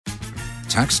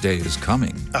Tax day is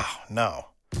coming. Oh, no.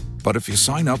 But if you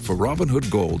sign up for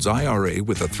Robinhood Gold's IRA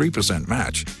with a 3%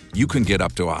 match, you can get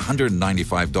up to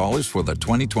 $195 for the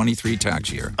 2023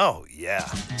 tax year. Oh, yeah.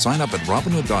 Sign up at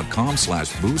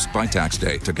Robinhood.com/boost by tax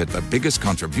day to get the biggest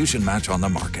contribution match on the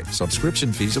market.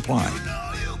 Subscription fees apply.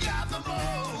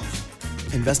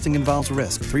 Investing involves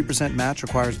risk. 3% match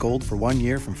requires gold for 1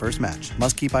 year from first match.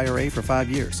 Must keep IRA for 5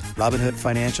 years. Robinhood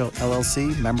Financial,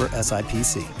 LLC, member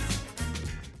SIPC.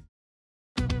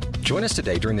 Join us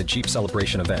today during the Jeep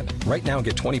Celebration event. Right now,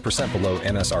 get 20% below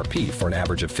MSRP for an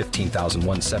average of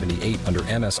 $15,178 under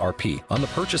MSRP on the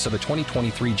purchase of a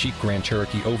 2023 Jeep Grand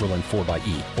Cherokee Overland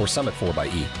 4xE or Summit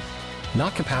 4xE.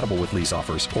 Not compatible with lease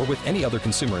offers or with any other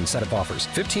consumer incentive offers.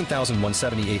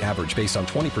 $15,178 average based on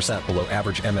 20% below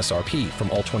average MSRP from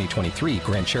all 2023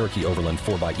 Grand Cherokee Overland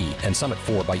 4xE and Summit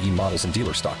 4xE models in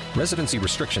dealer stock. Residency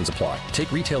restrictions apply.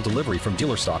 Take retail delivery from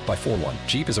dealer stock by 4/1.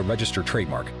 Jeep is a registered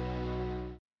trademark.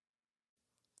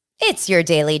 It's your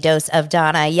daily dose of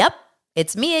Donna. Yep,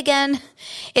 it's me again.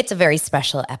 It's a very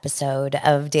special episode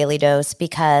of Daily Dose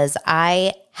because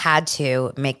I had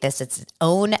to make this its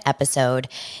own episode.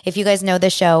 If you guys know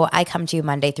the show, I come to you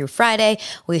Monday through Friday.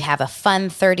 We have a fun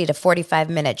 30 to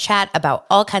 45-minute chat about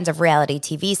all kinds of reality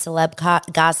TV, celeb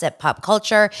gossip, pop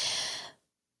culture.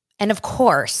 And of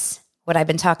course, what I've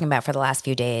been talking about for the last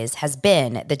few days has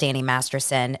been the Danny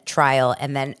Masterson trial,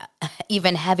 and then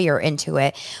even heavier into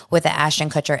it with the Ashton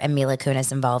Kutcher and Mila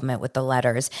Kunis involvement with the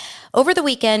letters. Over the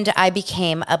weekend, I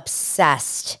became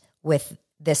obsessed with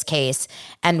this case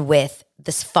and with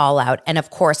this fallout and,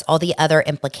 of course, all the other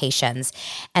implications.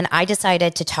 And I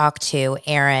decided to talk to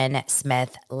Aaron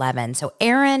Smith-Levin. So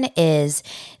Aaron is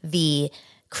the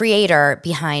creator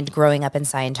behind Growing Up in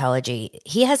Scientology.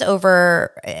 He has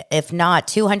over, if not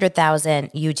 200,000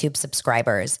 YouTube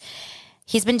subscribers.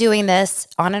 He's been doing this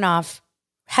on and off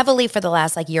heavily for the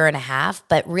last year and a half,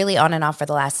 but really on and off for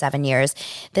the last 7 years.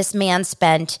 This man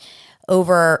spent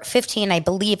over 15, I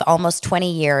believe, almost 20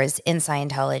 years in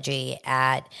Scientology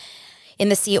in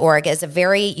the Sea Org as a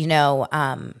very,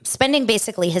 spending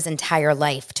basically his entire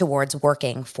life towards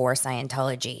working for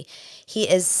Scientology. He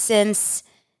is since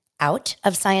out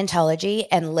of Scientology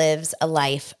and lives a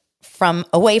life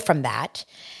away from that.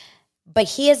 But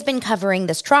he has been covering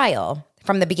this trial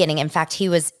from the beginning. In fact, he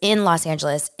was in Los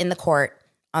Angeles in the court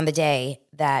on the day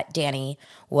that Danny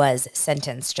was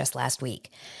sentenced just last week.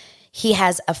 He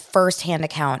has a firsthand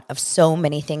account of so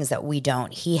many things that we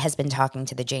don't. He has been talking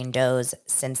to the Jane Does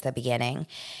since the beginning.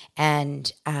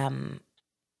 And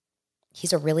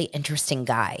he's a really interesting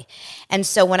guy. And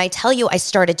so when I tell you I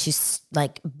started to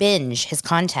binge his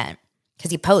content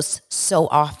because he posts so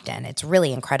often, it's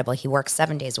really incredible. He works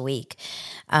 7 days a week.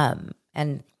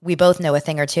 And we both know a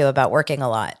thing or two about working a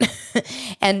lot.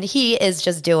 And he is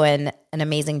just doing an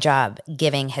amazing job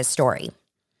giving his story.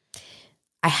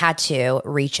 I had to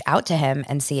reach out to him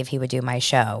and see if he would do my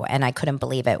show. And I couldn't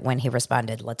believe it when he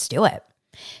responded, let's do it.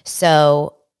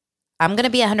 So I'm going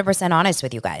to be 100% honest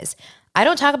with you guys. I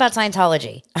don't talk about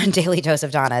Scientology on Daily Dose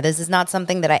of Donna. This is not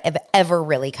something that I have ever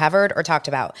really covered or talked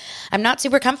about. I'm not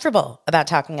super comfortable about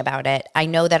talking about it. I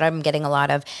know that I'm getting a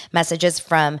lot of messages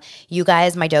from you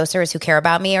guys, my dosers who care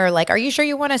about me, are like, are you sure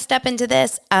you want to step into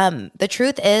this? The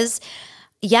truth is,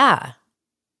 yeah.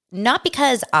 Not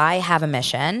because I have a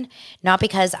mission, not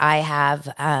because I have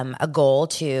a goal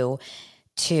to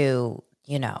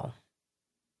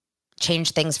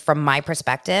change things from my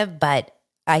perspective, but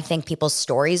I think people's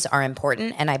stories are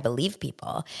important and I believe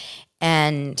people.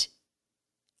 And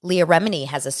Leah Remini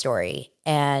has a story,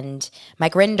 and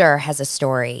Mike Rinder has a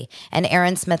story, and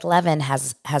Aaron Smith-Levin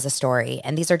has a story.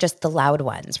 And these are just the loud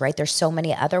ones, right? There's so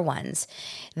many other ones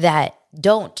that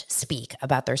don't speak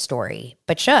about their story,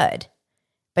 but should.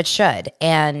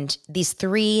 And these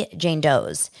 3 Jane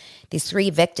Does, these 3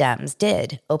 victims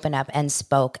did open up and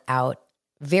spoke out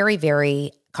very,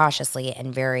 very cautiously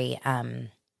and very,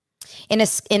 in a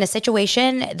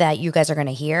situation that you guys are going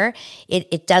to hear,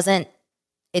 it doesn't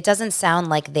sound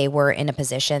like they were in a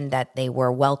position that they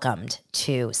were welcomed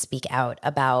to speak out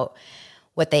about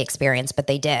what they experienced, but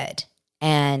they did.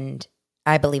 And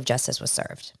I believe justice was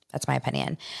served. That's my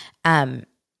opinion.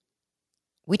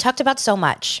 We talked about so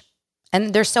much.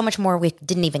 And there's so much more we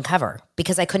didn't even cover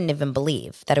because I couldn't even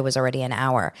believe that it was already an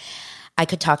hour. I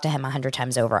could talk to him 100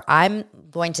 times over. I'm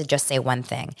going to just say one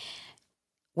thing.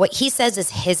 What he says is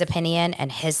his opinion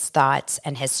and his thoughts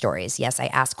and his stories. Yes, I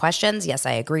ask questions. Yes,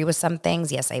 I agree with some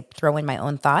things. Yes, I throw in my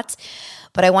own thoughts.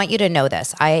 But I want you to know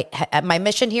this. My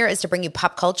mission here is to bring you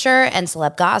pop culture and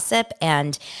celeb gossip.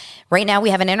 And right now we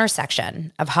have an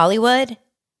intersection of Hollywood,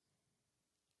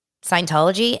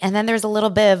 Scientology, and then there's a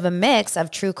little bit of a mix of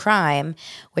true crime,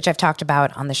 which I've talked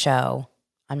about on the show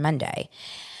on Monday.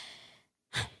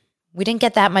 We didn't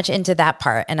get that much into that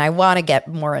part, and I want to get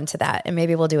more into that, and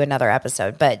maybe we'll do another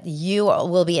episode. But you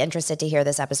will be interested to hear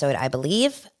this episode, I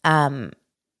believe.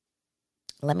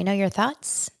 Let me know your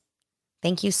thoughts.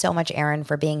 Thank you so much, Aaron,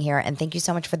 for being here, and thank you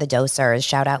so much for the dosers.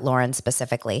 Shout out Lauren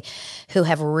specifically, who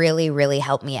have really, really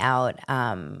helped me out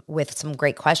with some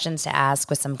great questions to ask,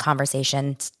 with some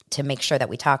conversations to make sure that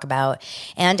we talk about,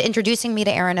 and introducing me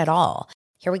to Aaron at all.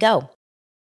 Here we go.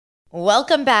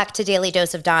 Welcome back to Daily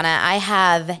Dose of Donna. I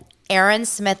have Aaron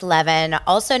Smith-Levin,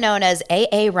 also known as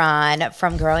AA Ron,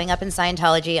 from Growing Up in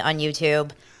Scientology on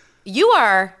YouTube. You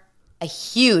are a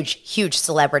huge, huge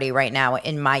celebrity right now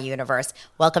in my universe.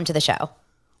 Welcome to the show.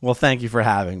 Well, thank you for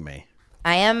having me.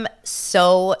 I am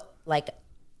so,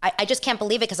 I just can't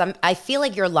believe it, because I feel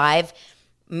like you're live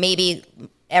maybe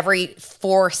every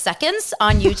 4 seconds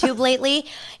on YouTube lately.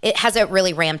 Has it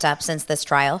really ramped up since this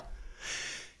trial?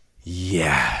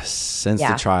 Yes. Since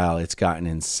the trial, it's gotten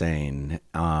insane.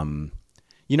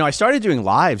 I started doing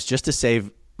lives just to save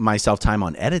myself time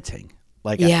on editing.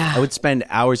 I would spend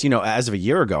hours, as of a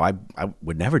year ago, I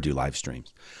would never do live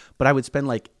streams, but I would spend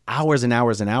hours and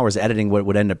hours and hours editing what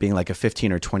would end up being a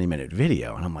 15 or 20 minute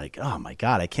video. And I'm like, oh my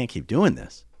God, I can't keep doing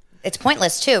this. It's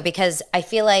pointless too, because I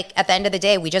feel like at the end of the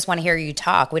day, we just want to hear you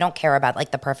talk. We don't care about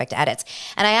the perfect edits.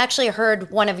 And I actually heard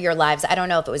one of your lives. I don't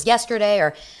know if it was yesterday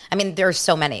or, there's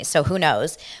so many, so who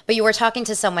knows? But you were talking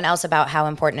to someone else about how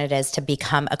important it is to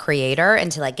become a creator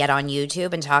and to get on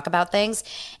YouTube and talk about things.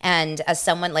 And as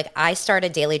someone, I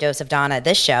started Daily Dose of Donna,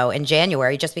 this show, in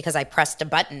January, just because I pressed a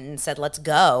button and said, let's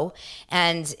go.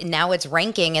 And now it's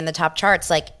ranking in the top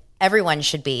charts. Everyone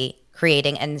should be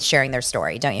creating and sharing their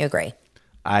story. Don't you agree?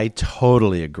 I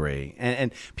totally agree.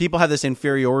 And people have this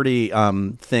inferiority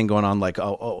thing going on,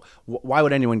 why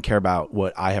would anyone care about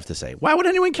what I have to say? Why would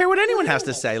anyone care what anyone has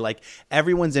to say?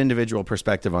 Everyone's individual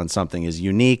perspective on something is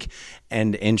unique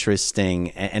and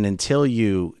interesting. And until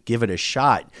you give it a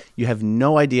shot, you have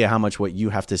no idea how much what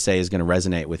you have to say is going to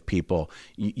resonate with people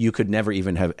you could never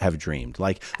even have dreamed.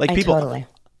 People, totally.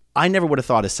 I never would have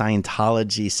thought a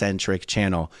Scientology-centric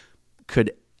channel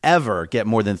could ever get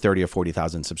more than 30 or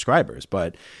 40,000 subscribers.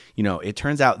 But, it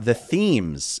turns out the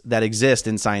themes that exist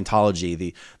in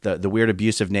Scientology, the weird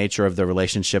abusive nature of the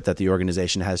relationship that the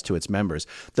organization has to its members,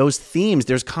 those themes,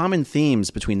 there's common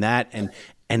themes between that and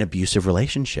abusive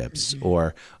relationships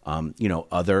or,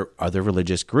 other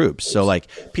religious groups. So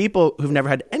people who've never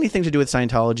had anything to do with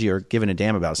Scientology or given a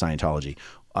damn about Scientology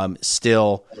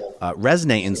still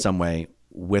resonate in some way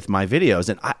with my videos.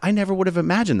 And I never would have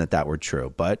imagined that were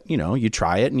true, but you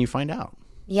try it and you find out.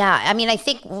 Yeah. I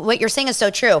think what you're saying is so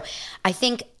true. I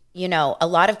think, a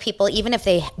lot of people, even if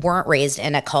they weren't raised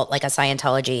in a cult like a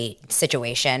Scientology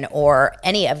situation or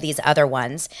any of these other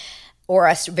ones, or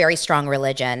a very strong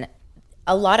religion,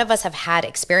 a lot of us have had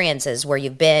experiences where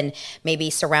you've been maybe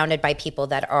surrounded by people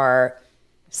that are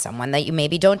someone that you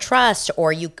maybe don't trust,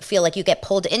 or you feel like you get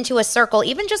pulled into a circle,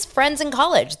 even just friends in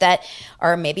college that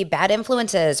are maybe bad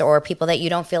influences or people that you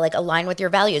don't feel align with your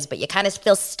values, but you kind of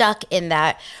feel stuck in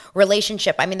that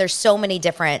relationship. There's so many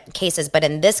different cases, but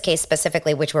in this case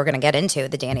specifically, which we're going to get into,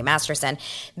 the Danny Masterson,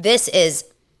 this is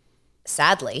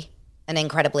sadly an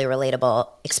incredibly relatable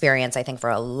experience, I think, for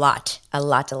a lot,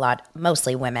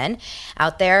 mostly women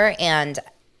out there. And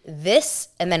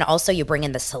then also you bring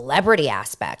in the celebrity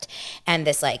aspect and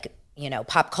this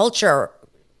pop culture,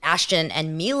 Ashton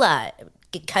and Mila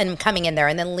coming in there,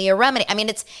 and then Leah Remini.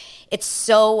 It's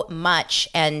so much,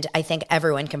 and I think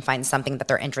everyone can find something that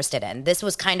they're interested in. This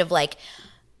was kind of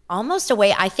almost a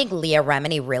way. I think Leah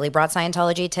Remini really brought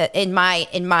Scientology to, in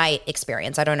my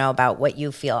experience. I don't know about what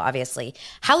you feel, obviously.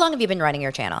 How long have you been running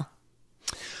your channel?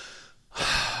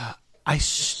 I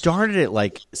started it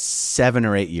 7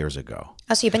 or 8 years ago.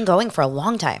 Oh, so you've been going for a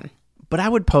long time. But I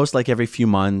would post every few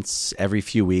months, every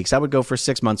few weeks. I would go for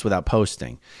 6 months without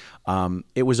posting.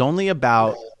 It was only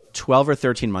about 12 or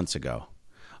 13 months ago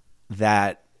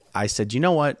that I said, you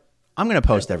know what? I'm going to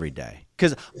post every day,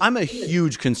 because I'm a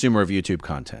huge consumer of YouTube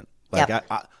content.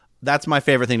 That's my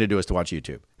favorite thing to do, is to watch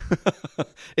YouTube.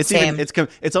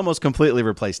 It's almost completely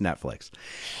replaced Netflix.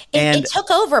 It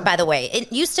took over, by the way.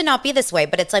 It used to not be this way,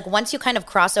 but it's once you kind of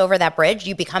cross over that bridge,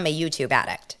 you become a YouTube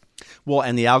addict. Well,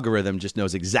 and the algorithm just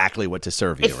knows exactly what to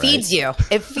serve you. It feeds you.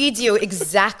 It feeds you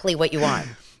exactly what you want.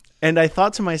 And I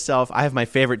thought to myself, I have my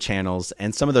favorite channels,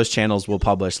 and some of those channels will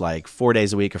publish 4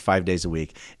 days a week or 5 days a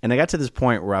week. And I got to this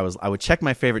point where I would check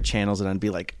my favorite channels and I'd be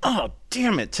like, oh,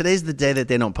 damn it, today's the day that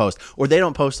they don't post, or they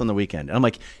don't post on the weekend. And I'm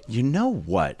like, you know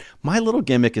what? My little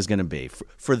gimmick is going to be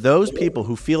for those people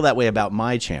who feel that way about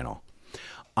my channel.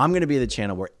 I'm going to be the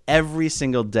channel where every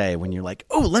single day when you're like,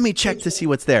 oh, let me check to see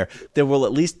what's there will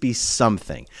at least be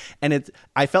something. And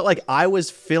I felt like I was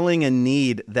filling a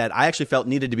need that I actually felt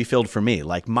needed to be filled for me.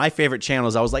 Like my favorite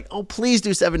channels, I was like, oh, please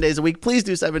do 7 days a week. Please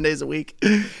do 7 days a week.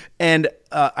 And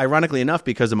ironically enough,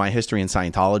 because of my history in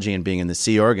Scientology and being in the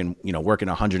Sea Org and, working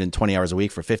 120 hours a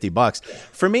week for $50,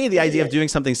 for me, the idea of doing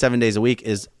something 7 days a week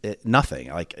is nothing.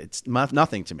 Like it's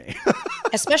nothing to me.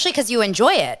 Especially because you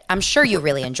enjoy it. I'm sure you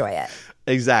really enjoy it.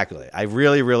 Exactly. I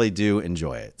really, really do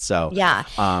enjoy it. So, yeah.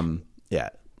 Yeah.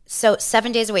 So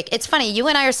 7 days a week. It's funny. You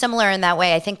and I are similar in that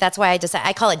way. I think that's why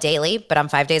I call it daily, but I'm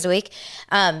 5 days a week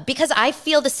because I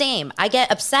feel the same. I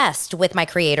get obsessed with my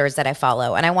creators that I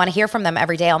follow, and I want to hear from them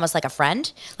every day, almost like a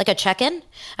friend, like a check-in.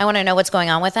 I want to know what's going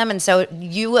on with them. And so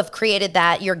you have created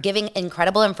that. You're giving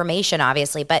incredible information,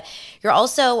 obviously, but you're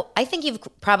also, I think you've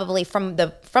probably from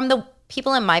the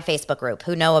people in my Facebook group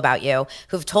who know about you,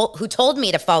 who told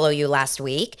me to follow you last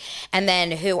week, and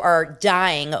then who are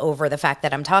dying over the fact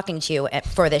that I'm talking to you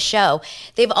for this show,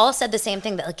 they've all said the same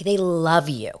thing, that like they love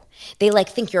you. They like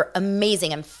think you're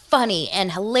amazing and funny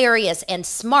and hilarious and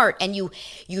smart, and you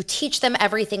teach them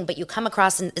everything, but you come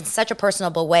across in such a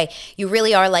personable way. You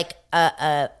really are like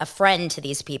a friend to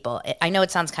these people. I know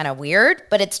it sounds kind of weird,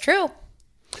 but it's true.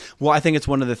 Well, I think it's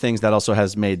one of the things that also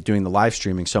has made doing the live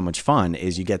streaming so much fun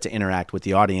is you get to interact with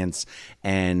the audience,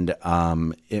 and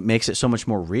it makes it so much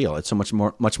more real. It's so much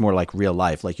more like real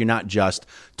life. Like you're not just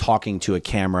talking to a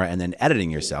camera and then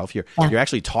editing yourself. You're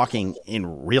actually talking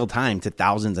in real time to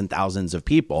thousands and thousands of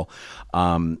people,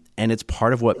 and it's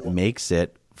part of what makes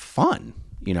it fun.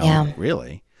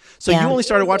 Really. So you only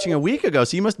started watching a week ago,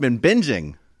 so you must have been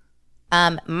binging.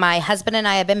 My husband and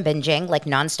I have been binging like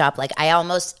nonstop. Like I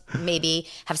almost maybe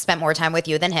have spent more time with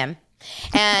you than him.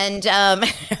 And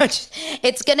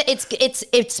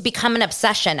it's become an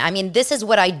obsession. I mean, this is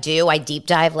what I do. I deep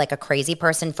dive like a crazy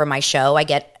person for my show. I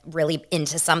get really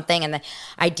into something and then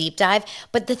I deep dive.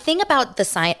 But the thing about the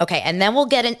science, okay, and then we'll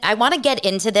get in. I want to get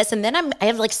into this, and then I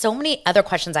have like so many other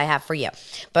questions I have for you,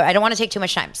 but I don't want to take too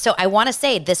much time. So I want to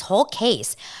say this whole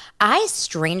case,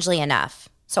 strangely enough.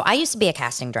 So I used to be a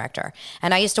casting director,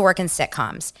 and I used to work in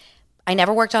sitcoms. I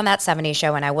never worked on that 70s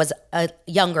show, and I was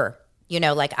younger.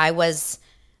 I'm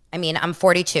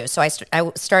 42, so I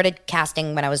started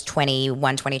casting when I was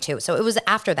 21, 22. So it was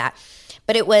after that.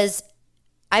 But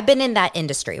I've been in that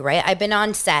industry, right? I've been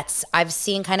on sets. I've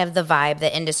seen kind of the vibe,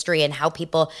 the industry, and how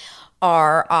people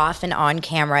are off and on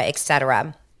camera, et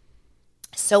cetera.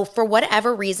 So for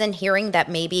whatever reason, hearing that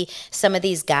maybe some of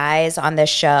these guys on this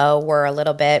show were a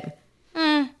little bit...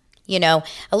 a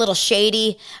little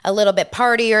shady, a little bit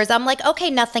partiers. I'm like, okay,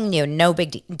 nothing new, no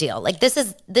big deal. Like this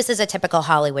is a typical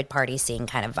Hollywood party scene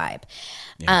kind of vibe.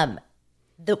 Yeah.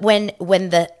 When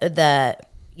the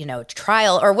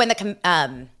trial, or when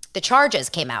the charges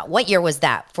came out, what year was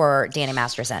that for Danny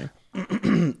Masterson?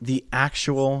 The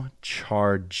actual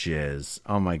charges.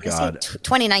 Oh my God.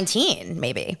 2019,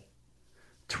 maybe.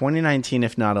 2019,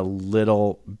 if not a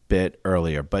little bit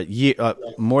earlier, but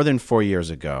more than 4 years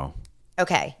ago.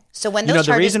 Okay. So when those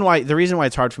the reason why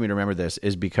it's hard for me to remember this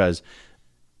is because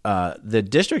the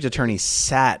district attorney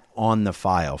sat on the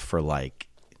file for like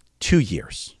 2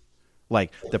 years.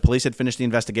 Like the police had finished the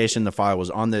investigation, the file was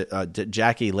on the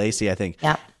Jackie Lacey, I think.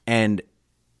 Yeah. And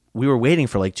we were waiting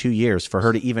for like 2 years for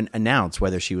her to even announce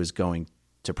whether she was going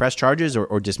to press charges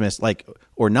or dismiss,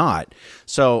 or not.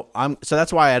 So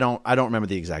that's why I don't remember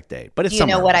the exact date. But it's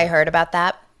somewhere. You know what I heard about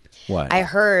that? What? I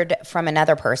heard from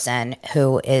another person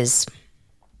who is,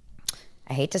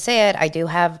 I hate to say it, I do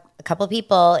have a couple of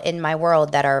people in my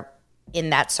world that are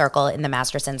in that circle, in the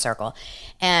Masterson circle.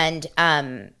 And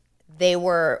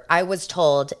I was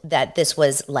told that this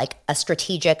was like a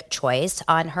strategic choice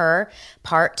on her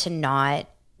part to not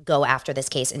go after this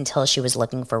case until she was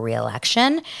looking for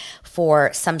re-election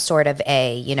for some sort of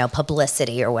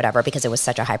publicity or whatever, because it was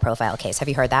such a high profile case. Have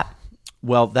you heard that?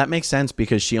 Well, that makes sense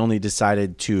because she only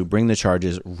decided to bring the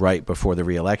charges right before the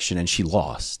re-election, and she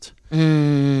lost.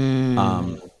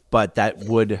 But that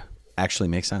would actually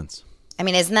make sense. I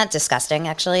mean, isn't that disgusting,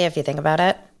 actually, if you think about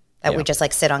it? That we just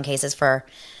like sit on cases for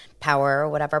power or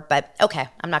whatever. But okay,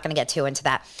 I'm not going to get too into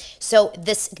that. So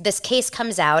this case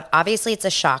comes out. Obviously, it's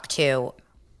a shock to,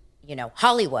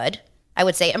 Hollywood, I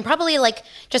would say, and probably like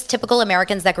just typical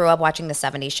Americans that grew up watching the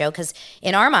 70s show, because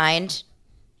in our mind,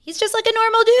 he's just like a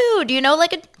normal dude,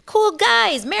 like a cool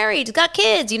guy. He's married, he's got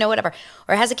kids, whatever,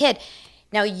 or has a kid.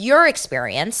 Now, your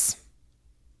experience,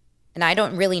 and I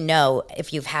don't really know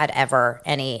if you've had ever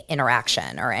any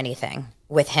interaction or anything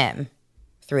with him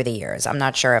through the years. I'm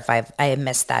not sure if I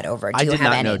missed that over. I did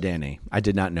not know Danny. I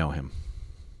did not know him.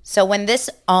 So when this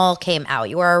all came out,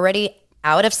 you were already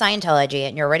out of Scientology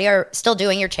and you already are still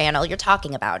doing your channel. You're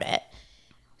talking about it.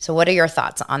 So what are your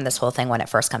thoughts on this whole thing when it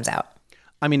first comes out?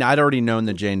 I mean, I'd already known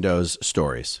the Jane Doe's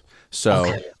stories.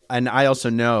 So, and I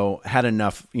also had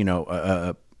enough,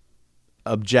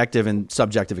 objective and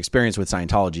subjective experience with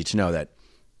Scientology to know that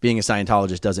being a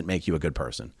Scientologist doesn't make you a good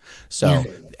person. So,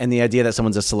 and the idea that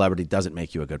someone's a celebrity doesn't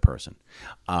make you a good person.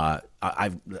 A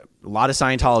lot of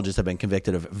Scientologists have been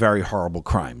convicted of very horrible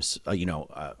crimes,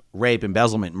 rape,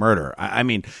 embezzlement, murder. I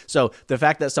mean, so the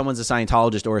fact that someone's a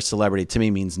Scientologist or a celebrity to me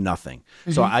means nothing.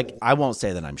 So I won't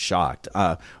say that I'm shocked.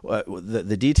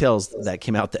 The details that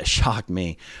came out that shocked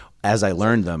me as I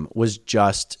learned them was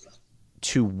just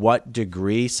to what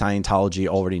degree Scientology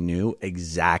already knew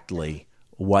exactly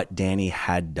what Danny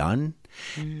had done.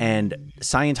 And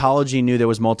Scientology knew there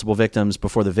was multiple victims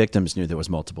before the victims knew there was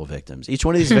multiple victims. Each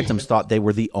one of these victims thought they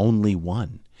were the only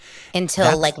one.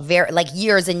 Until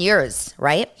years and years,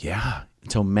 right? Yeah,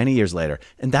 until many years later.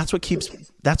 And that's what keeps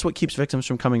victims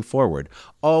from coming forward.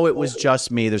 Oh, it was just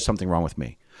me. There's something wrong with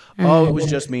me. Oh, it was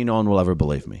just me. No one will ever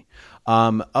believe me.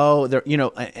 And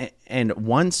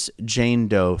once Jane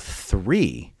Doe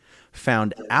 3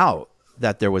 found out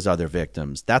that there was other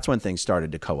victims, that's when things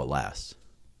started to coalesce.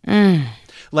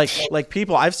 Like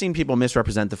people, I've seen people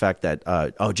misrepresent the fact that,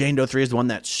 Jane Doe 3 is the one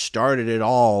that started it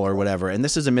all or whatever. And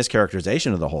this is a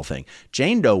mischaracterization of the whole thing.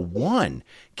 Jane Doe 1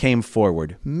 came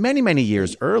forward many, many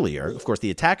years earlier. Of course,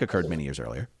 the attack occurred many years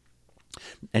earlier.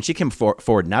 And she came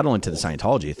forward not only to the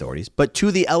Scientology authorities, but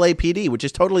to the LAPD, which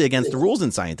is totally against the rules in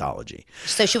Scientology.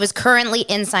 So she was currently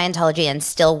in Scientology and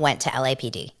still went to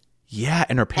LAPD. Yeah,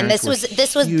 and her parents and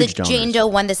this was the Jane Doe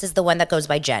one. This is the one that goes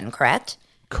by Jen, correct?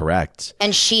 Correct.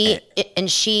 And she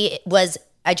was.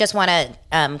 I just want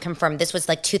to confirm. This was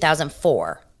like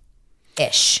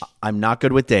 2004-ish. I'm not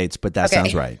good with dates, but that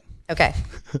sounds right. Okay.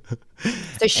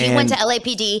 So she went to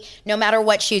LAPD. No matter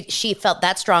what, she felt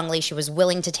that strongly. She was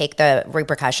willing to take the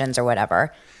repercussions or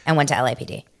whatever, and went to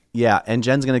LAPD. Yeah, and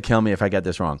Jen's going to kill me if I get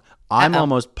this wrong. I'm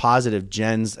almost positive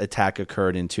Jen's attack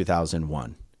occurred in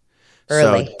 2001.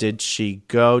 Early. So did she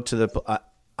go to the?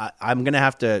 I'm going to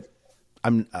have to.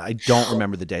 I don't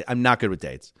remember the date. I'm not good with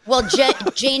dates. Well,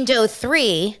 Jane Doe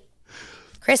 3,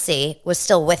 Chrissy was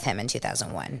still with him in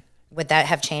 2001. Would that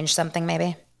have changed something?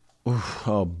 Maybe. Oof,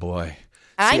 oh boy.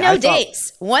 I know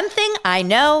dates. One thing I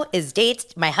know is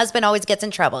dates. My husband always gets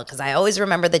in trouble because I always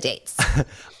remember the dates.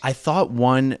 I thought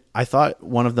one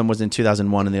of them was in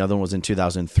 2001 and the other one was in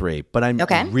 2003. But I'm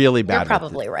really bad. You're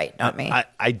probably right, not me.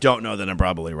 I don't know that I'm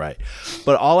probably right.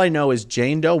 But all I know is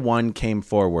Jane Doe 1 came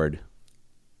forward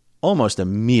almost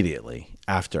immediately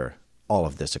after all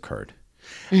of this occurred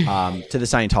to the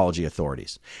Scientology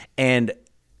authorities, and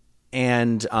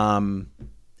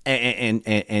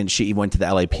she went to the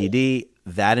LAPD.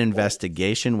 That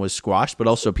investigation was squashed, but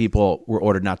also people were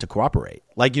ordered not to cooperate.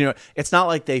 It's not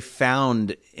like they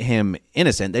found him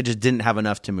innocent. They just didn't have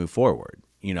enough to move forward.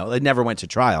 They never went to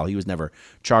trial. He was never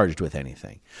charged with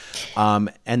anything.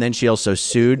 And then she also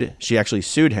sued. She actually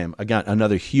sued him. Again,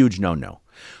 another huge no-no.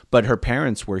 But her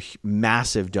parents were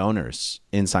massive donors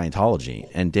in Scientology,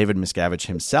 and David Miscavige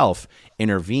himself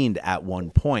intervened at one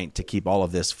point to keep all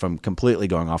of this from completely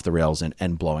going off the rails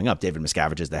and blowing up. David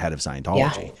Miscavige is the head of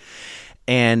Scientology. Yeah.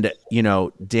 And,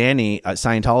 Danny,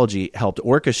 Scientology helped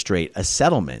orchestrate a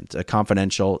settlement, a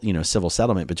confidential, civil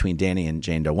settlement between Danny and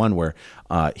Jane Doe 1 where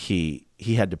he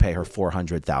had to pay her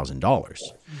 $400,000.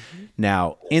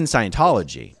 Now, in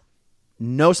Scientology,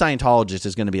 no Scientologist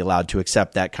is going to be allowed to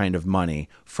accept that kind of money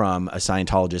from a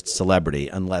Scientologist celebrity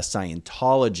unless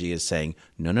Scientology is saying,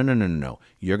 no.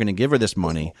 You're going to give her this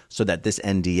money so that this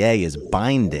NDA is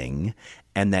binding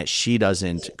and that she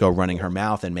doesn't go running her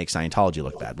mouth and make Scientology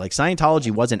look bad. Like, Scientology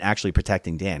wasn't actually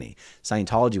protecting Danny.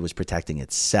 Scientology was protecting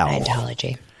itself.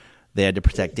 Scientology. They had to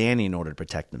protect Danny in order to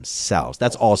protect themselves.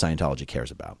 That's all Scientology cares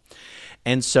about.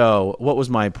 And so what was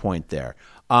my point there?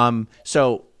 But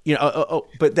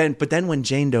then when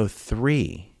Jane Doe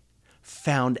 3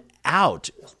 found out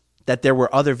that there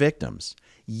were other victims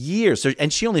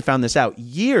and she only found this out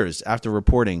years after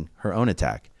reporting her own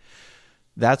attack,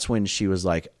 that's when she was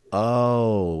like,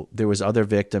 oh, there was other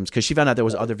victims, because she found out there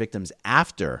was other victims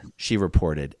after she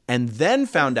reported, and then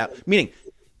found out, meaning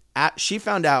she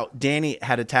found out Danny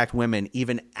had attacked women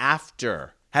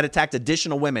had attacked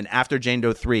additional women after Jane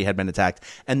Doe 3 had been attacked.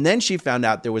 And then she found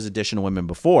out there was additional women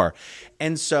before.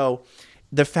 And so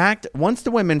the fact, once each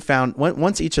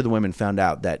of the women found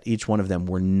out that each one of them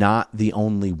were not the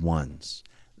only ones,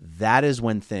 that is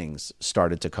when things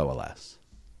started to coalesce.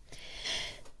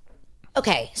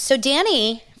 Okay, so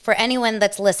Danny For anyone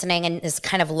that's listening and is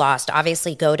kind of lost,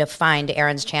 obviously go to find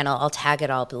Aaron's channel. I'll tag it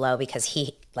all below because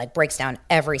he like breaks down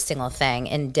every single thing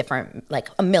in different, like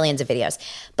millions of videos.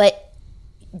 But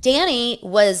Danny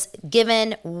was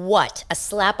given what? A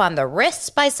slap on the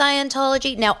wrist by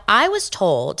Scientology? Now, I was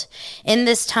told in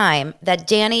this time that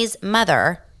Danny's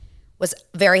mother was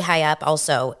very high up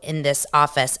also in this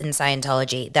office in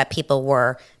Scientology that people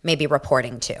were maybe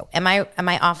reporting to. Am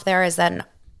I off there? Is that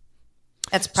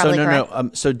that's probably correct? No.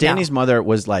 So Danny's mother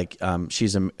was like,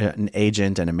 she's an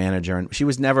agent and a manager, and she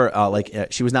was never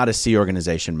she was not a Sea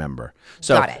Organization member.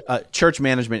 So Got it. Church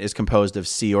management is composed of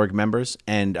Sea Org members,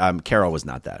 and Carol was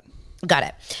not that. Got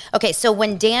it. Okay, so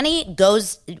when Danny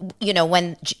goes,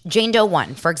 when Jane Doe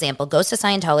 1, for example, goes to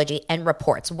Scientology and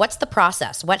reports, what's the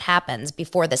process? What happens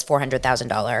before this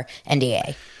 $400,000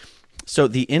 NDA? So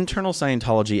the internal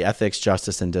Scientology ethics,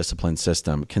 justice, and discipline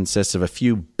system consists of a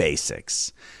few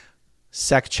basics.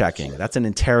 Sec checking, that's an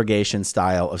interrogation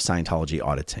style of Scientology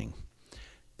auditing.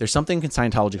 There's something in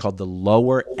Scientology called the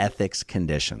lower ethics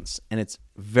conditions, and it's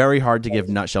very hard to give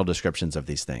nutshell descriptions of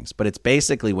these things. But it's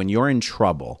basically when you're in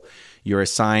trouble, you're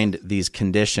assigned these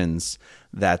conditions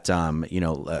that,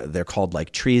 they're called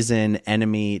like treason,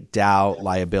 enemy, doubt,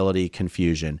 liability,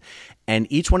 confusion. And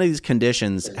each one of these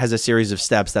conditions has a series of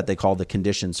steps that they call the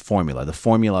conditions formula, the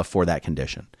formula for that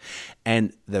condition.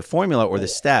 And the formula or the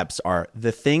steps are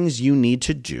the things you need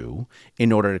to do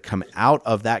in order to come out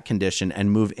of that condition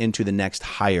and move into the next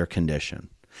higher condition.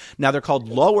 Now, they're called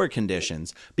lower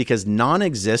conditions because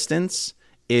non-existence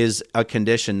is a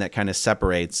condition that kind of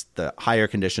separates the higher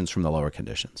conditions from the lower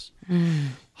conditions.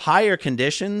 Higher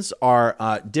conditions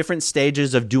are different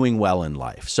stages of doing well in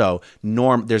life. So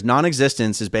there's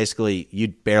non-existence is basically you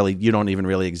don't even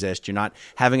really exist. You're not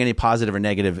having any positive or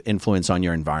negative influence on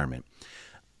your environment.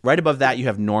 Right above that, you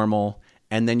have normal,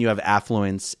 and then you have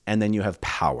affluence, and then you have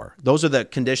power. Those are the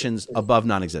conditions above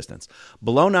non-existence.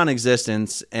 Below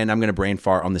non-existence, and I'm going to brain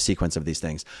fart on the sequence of these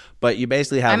things, but you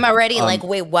basically have... I'm already like,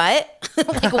 wait, what?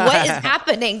 Like, what is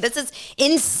happening? This is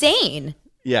insane.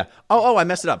 Yeah. Oh, I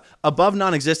messed it up. Above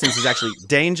non-existence is actually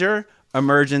danger,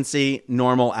 emergency,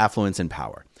 normal, affluence, and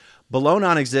power. Below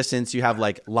non-existence, you have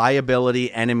like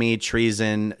liability, enemy,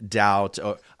 treason, doubt.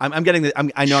 I know I'm getting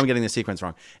the sequence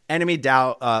wrong. Enemy,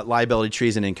 doubt, liability,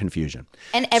 treason, and confusion.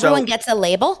 And everyone gets a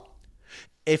label?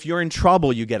 If you're in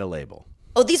trouble, you get a label.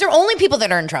 Oh, these are only people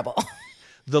that are in trouble.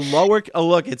 The lower,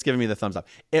 look, it's giving me the thumbs up.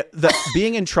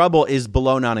 Being in trouble is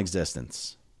below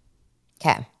non-existence.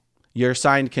 Okay. Your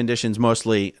assigned conditions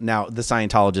mostly, now the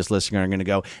Scientologist listening are going to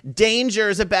go, danger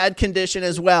is a bad condition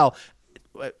as well.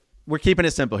 We're keeping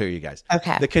it simple here, you guys.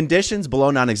 Okay. The conditions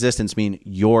below non-existence mean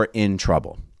you're in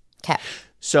trouble. Okay.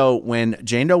 So when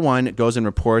Jane Doe 1 goes and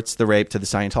reports the rape to the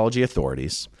Scientology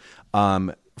authorities,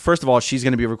 first of all, she's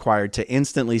going to be required to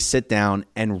instantly sit down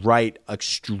and write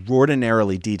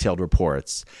extraordinarily detailed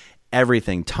reports.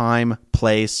 Everything, time,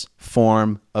 place,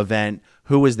 form, event,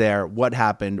 who was there, what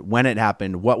happened, when it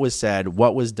happened, what was said,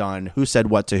 what was done, who said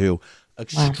what to who.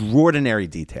 Extraordinary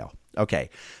detail. Okay.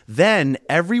 Then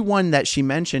everyone that she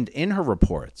mentioned in her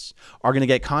reports are going to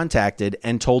get contacted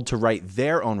and told to write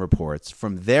their own reports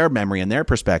from their memory and their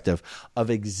perspective of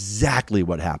exactly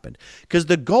what happened. Because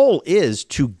the goal is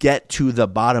to get to the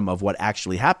bottom of what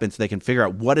actually happened so they can figure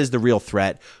out what is the real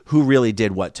threat, who really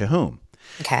did what to whom.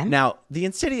 Okay. Now, the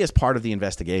insidious part of the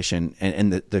investigation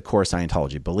and the core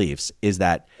Scientology beliefs is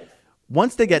that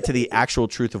once they get to the actual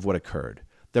truth of what occurred,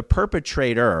 the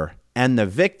perpetrator and the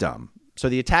victim, so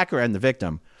the attacker and the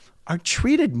victim, are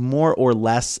treated more or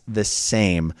less the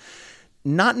same,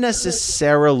 not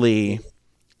necessarily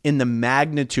in the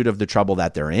magnitude of the trouble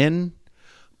that they're in,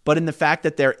 but in the fact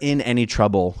that they're in any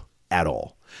trouble at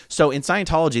all. So in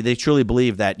Scientology, they truly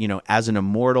believe that, as an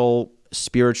immortal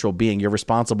spiritual being, you're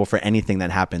responsible for anything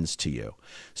that happens to you.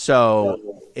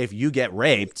 So if you get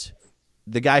raped,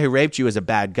 the guy who raped you is a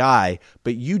bad guy,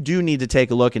 but you do need to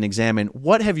take a look and examine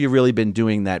what have you really been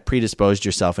doing that predisposed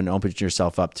yourself and opened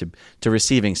yourself up to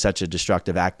receiving such a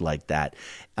destructive act like that.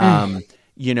 Have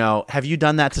you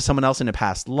done that to someone else in a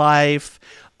past life?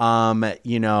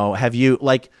 Have you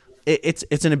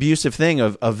it's an abusive thing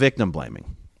of victim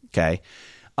blaming. Okay.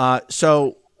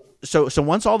 So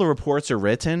once all the reports are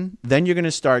written, then you're going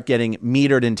to start getting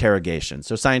metered interrogation.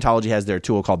 So Scientology has their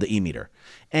tool called the e-meter.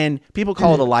 And people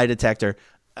call it a lie detector.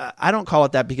 I don't call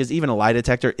it that because even a lie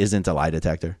detector isn't a lie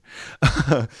detector.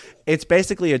 It's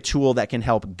basically a tool that can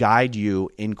help guide you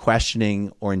in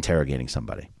questioning or interrogating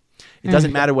somebody. It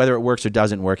doesn't matter whether it works or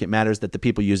doesn't work. It matters that the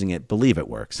people using it believe it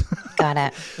works. Got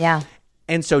it. Yeah.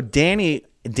 And so Danny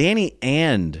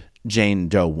and Jane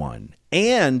Doe 1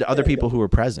 and other people who were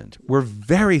present were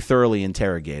very thoroughly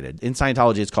interrogated. In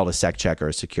Scientology, it's called a sec check or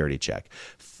a security check.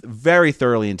 Very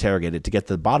thoroughly interrogated to get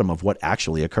to the bottom of what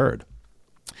actually occurred.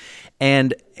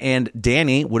 And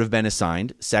Danny would have been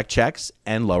assigned sec checks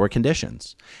and lower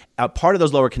conditions. Part of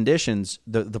those lower conditions,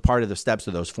 the part of the steps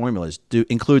of those formulas do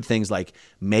include things like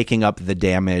making up the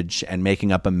damage and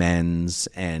making up amends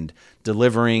and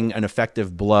delivering an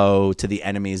effective blow to the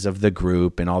enemies of the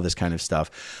group and all this kind of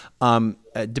stuff.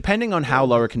 Depending on how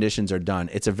lower conditions are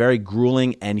done, it's a very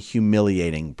grueling and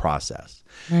humiliating process.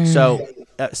 So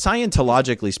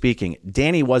Scientologically speaking,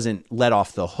 Danny wasn't let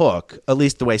off the hook, at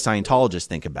least the way Scientologists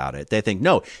think about it. They think,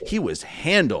 no, he was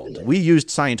handled. We used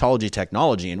Scientology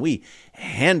technology and we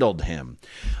handled him.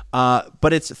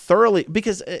 But it's thoroughly,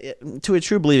 because to a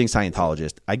true believing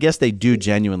Scientologist, I guess they do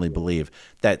genuinely believe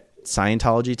that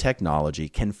Scientology technology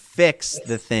can fix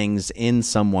the things in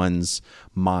someone's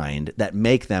mind that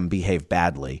make them behave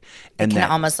badly. And it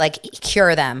can almost like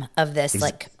cure them of this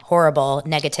like horrible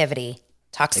negativity,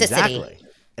 toxicity.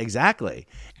 Exactly.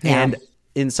 Yeah. And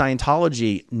in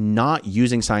Scientology, not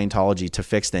using Scientology to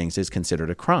fix things is considered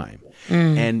a crime.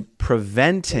 And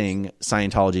preventing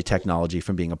Scientology technology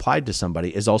from being applied to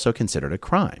somebody is also considered a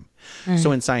crime.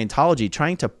 So in Scientology,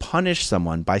 trying to punish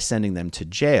someone by sending them to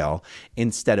jail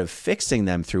instead of fixing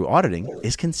them through auditing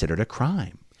is considered a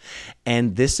crime.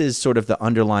 And this is sort of the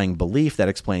underlying belief that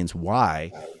explains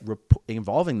why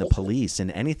involving the police in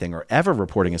anything or ever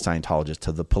reporting a Scientologist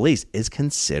to the police is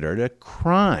considered a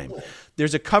crime.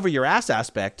 There's a cover your ass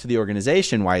aspect to the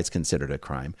organization why it's considered a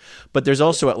crime, but there's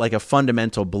also like a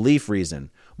fundamental belief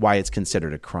reason why it's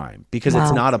considered a crime, because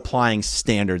it's not applying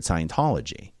standard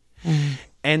Scientology.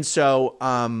 And so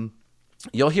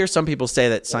you'll hear some people say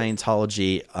that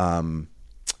Scientology,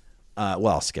 well,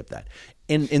 I'll skip that.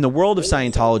 In the world of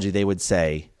Scientology, they would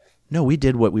say, no, we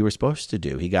did what we were supposed to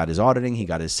do. He got his auditing, he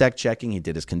got his sec checking, he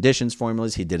did his conditions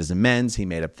formulas, he did his amends, he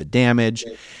made up the damage.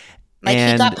 Like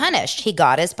he got punished. He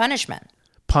got his punishment.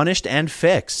 Punished and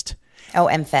fixed. Oh,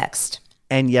 and fixed.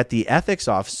 And yet the ethics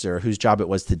officer whose job it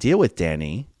was to deal with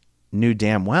Danny knew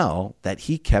damn well that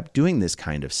he kept doing this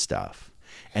kind of stuff.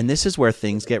 And this is where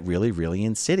things get really, really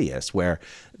insidious, where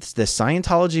it's the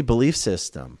Scientology belief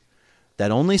system that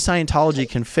only Scientology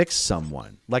can fix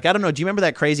someone. Like, I don't know, do you remember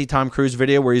that crazy Tom Cruise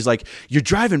video where he's like, you're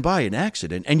driving by an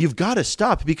accident and you've got to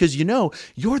stop because, you know,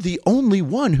 you're the only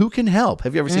one who can help.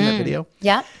 Have you ever seen that video?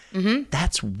 Yeah.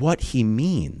 That's what he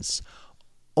means.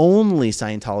 Only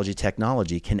Scientology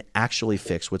technology can actually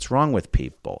fix what's wrong with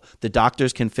people. The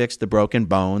doctors can fix the broken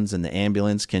bones and the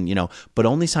ambulance can, you know, but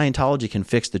only Scientology can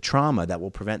fix the trauma that will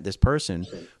prevent this person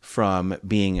from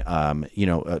being,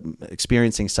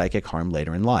 experiencing psychic harm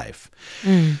later in life.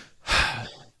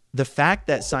 The fact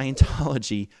that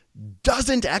Scientology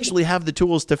doesn't actually have the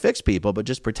tools to fix people, but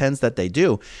just pretends that they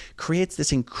do, creates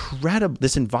this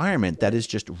environment that is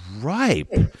just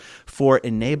ripe for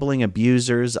enabling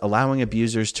abusers, allowing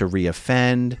abusers to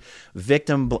reoffend,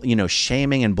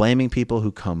 shaming and blaming people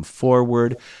who come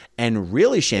forward, and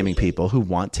really shaming people who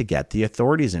want to get the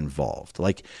authorities involved.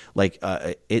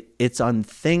 It's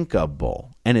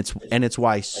unthinkable, and it's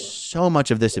why so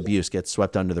much of this abuse gets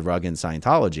swept under the rug in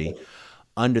Scientology,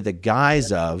 under the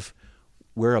guise of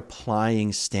we're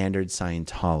applying standard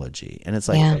Scientology. And it's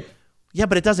like, yeah,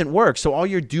 but it doesn't work. So all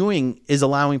you're doing is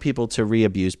allowing people to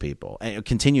re-abuse people and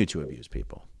continue to abuse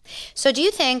people. So do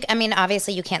you think, I mean,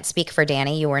 obviously you can't speak for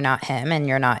Danny. You were not him and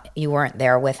you weren't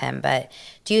there with him. But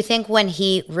do you think when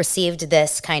he received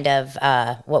this kind of,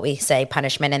 what we say,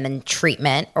 punishment and then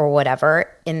treatment or whatever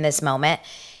in this moment,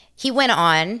 he went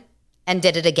on and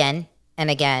did it again and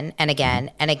again and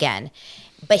again and again.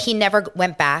 But he never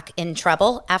went back in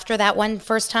trouble after that one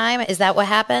first time? Is that what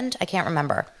happened? I can't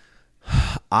remember.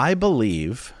 I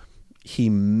believe he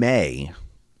may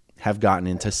have gotten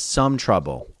into some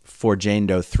trouble for Jane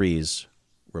Doe 3's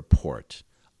report.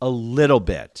 A little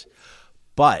bit.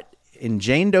 But in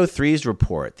Jane Doe 3's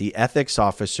report, the ethics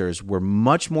officers were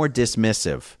much more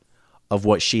dismissive of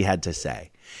what she had to say.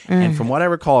 And from what I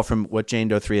recall from what Jane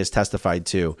Doe 3 has testified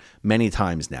to many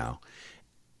times now,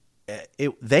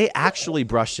 they actually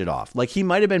brushed it off. Like, he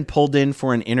might have been pulled in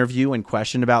for an interview and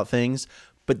questioned about things,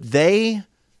 but they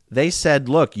said,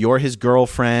 look, you're his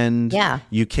girlfriend. Yeah.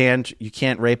 You can't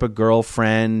rape a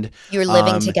girlfriend. You're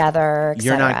living together, et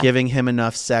You're cetera. not giving him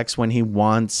enough sex when he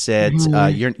wants it.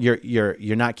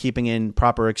 You're not keeping in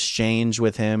proper exchange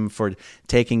with him for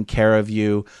taking care of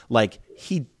you. Like,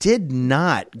 he did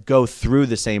not go through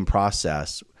the same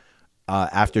process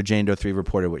after Jane Doe 3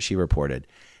 reported what she reported,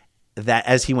 that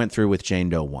as he went through with Jane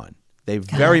Doe 1. They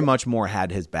very much more had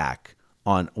his back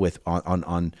on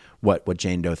what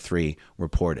Jane Doe 3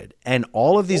 reported. And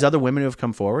all of these other women who have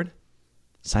come forward,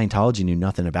 Scientology knew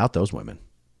nothing about those women.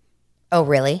 Oh,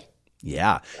 really?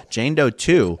 Yeah. Jane Doe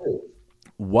 2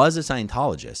 was a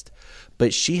Scientologist,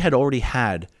 but she had already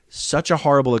had such a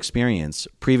horrible experience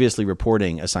previously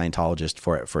reporting a Scientologist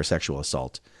for sexual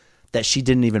assault that she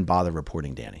didn't even bother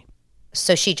reporting Danny.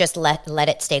 So she just let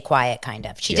it stay quiet, kind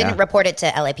of. She didn't report it to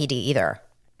LAPD either.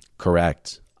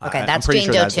 Correct. Okay, that's I'm pretty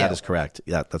Jane sure Doe 2. that is correct.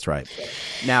 Yeah, that's right.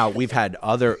 Now, we've had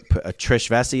Trish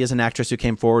Vesey is an actress who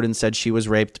came forward and said she was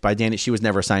raped by Danny. She was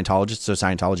never a Scientologist, so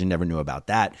Scientology never knew about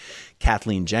that.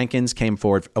 Kathleen Jenkins came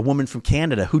forward, a woman from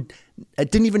Canada who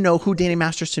didn't even know who Danny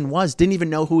Masterson was, didn't even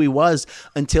know who he was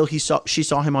until she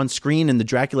saw him on screen in the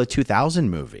Dracula 2000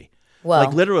 movie. Well,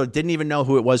 like literally didn't even know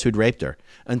who it was who'd raped her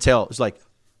until it was like,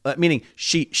 meaning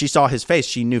she saw his face,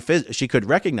 she knew she could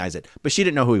recognize it, but she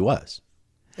didn't know who he was.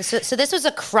 So this was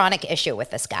a chronic issue with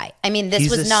this guy. I mean,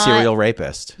 He's was a not serial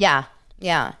rapist. Yeah.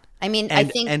 I mean, I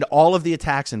think and all of the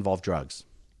attacks involve drugs,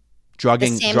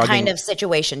 drugging, the same kind of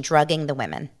situation, drugging the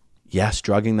women. Yes,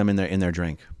 drugging them in their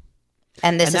drink.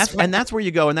 And that's where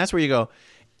you go.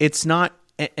 It's not,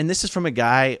 and this is from a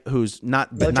guy who's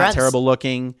not drugs. terrible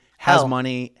looking, has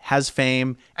money, has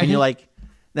fame, and you're like,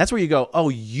 that's where you go. Oh,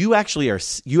 you actually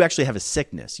have a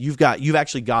sickness. You've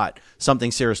actually got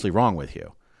something seriously wrong with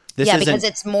you. Because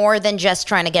it's more than just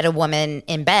trying to get a woman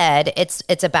in bed.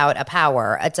 It's about a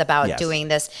power. It's about doing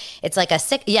this. It's like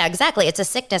exactly. It's a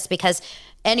sickness because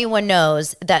anyone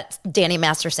knows that Danny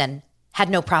Masterson had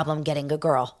no problem getting a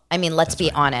girl. I mean, let's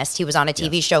be honest. He was on a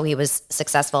TV show. He was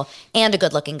successful and a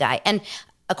good-looking guy. And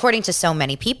according to so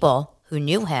many people who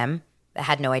knew him, that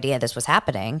had no idea this was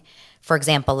happening. For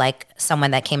example, like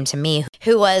someone that came to me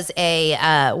who was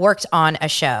worked on a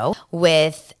show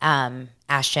with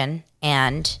Ashton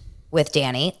and with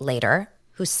Danny later,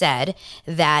 who said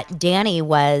that Danny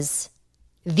was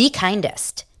the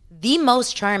kindest, the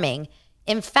most charming,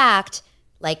 in fact,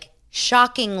 like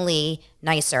shockingly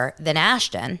nicer than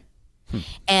Ashton.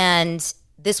 And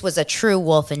this was a true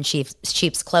wolf in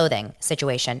sheep's clothing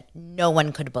situation. No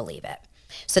one could believe it.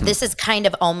 So this is kind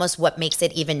of almost what makes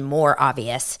it even more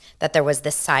obvious that there was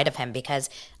this side of him, because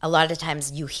a lot of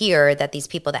times you hear that these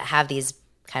people that have these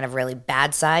kind of really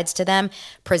bad sides to them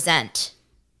present,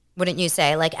 wouldn't you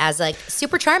say, like as like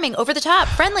super charming, over the top,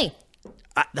 friendly.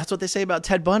 That's what they say about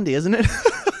Ted Bundy, isn't it?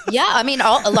 Yeah, I mean,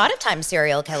 a lot of times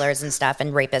serial killers and stuff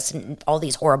and rapists and all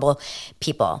these horrible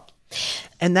people.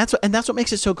 And that's what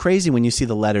makes it so crazy when you see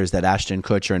the letters that Ashton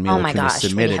Kutcher and Mila Kunis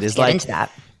submitted.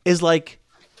 Is like,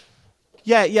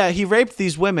 yeah, he raped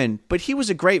these women, but he was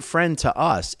a great friend to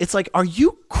us. It's like, are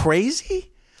you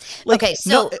crazy? Like, okay,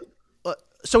 so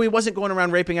so he wasn't going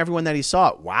around raping everyone that he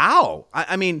saw. Wow.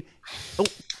 I mean,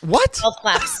 what? 12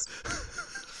 claps.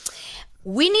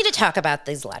 We need to talk about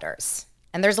these letters.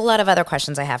 And there's a lot of other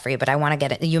questions I have for you, but I want to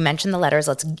get it. You mentioned the letters.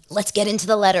 Let's get into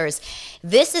the letters.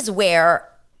 This is where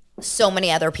so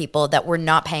many other people that were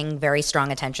not paying very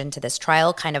strong attention to this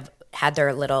trial kind of had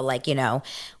their little, like, you know,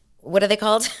 what are they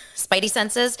called? Spidey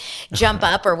senses jump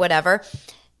up or whatever.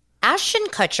 Ashton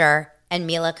Kutcher and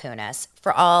Mila Kunis,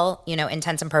 for all, you know,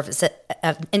 intents and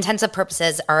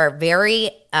purposes, are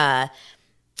very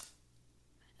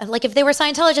like if they were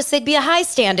Scientologists, they'd be a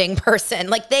high-standing person.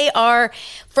 Like they are,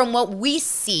 from what we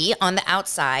see on the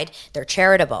outside, they're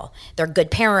charitable, they're good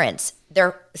parents,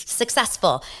 they're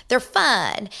successful, they're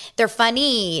fun, they're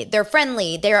funny, they're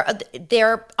friendly,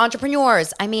 they're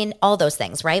entrepreneurs. I mean, all those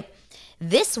things, right?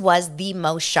 This was the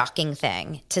most shocking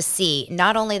thing to see,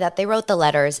 not only that they wrote the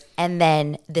letters and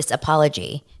then this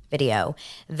apology video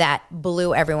that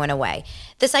blew everyone away.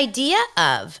 This idea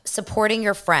of supporting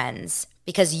your friends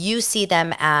because you see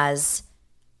them as,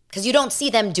 because you don't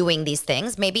see them doing these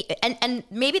things, maybe, and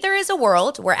maybe there is a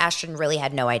world where Ashton really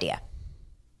had no idea,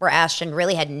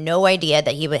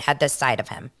 that he had this side of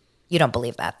him. You don't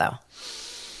believe that, though.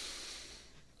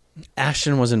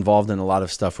 Ashton was involved in a lot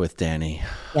of stuff with Danny,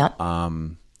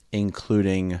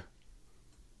 including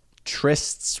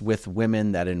trysts with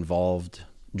women that involved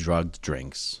drugged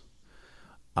drinks.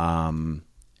 And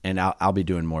I'll be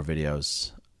doing more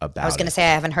videos about it. I was going to say,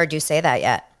 I haven't heard you say that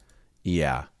yet.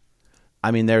 Yeah. I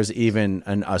mean, there's even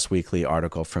an Us Weekly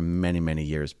article from many, many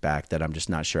years back that I'm just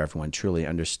not sure everyone truly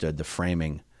understood the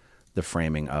framing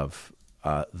of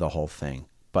the whole thing.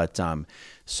 But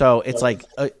so it's like,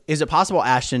 is it possible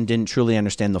Ashton didn't truly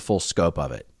understand the full scope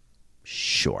of it?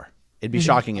 Sure. It'd be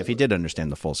shocking if he did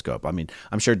understand the full scope. I mean,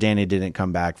 I'm sure Danny didn't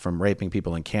come back from raping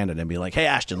people in Canada and be like, hey,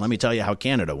 Ashton, let me tell you how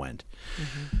Canada went.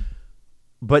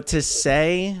 But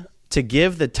to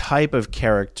give the type of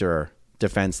character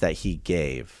defense that he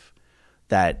gave,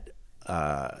 that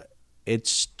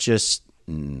it's just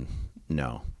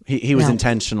No. He was No.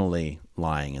 intentionally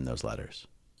lying in those letters.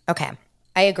 Okay.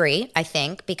 I agree, I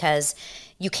think, because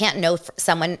you can't know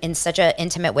someone in such an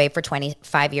intimate way for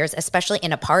 25 years, especially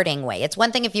in a parting way. It's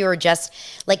one thing if you were just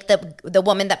like the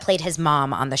woman that played his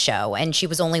mom on the show and she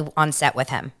was only on set with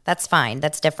him. That's fine.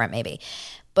 That's different maybe.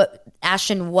 But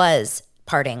Ashton was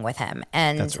parting with him.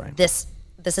 And That's right. this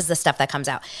is the stuff that comes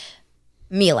out.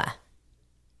 Mila,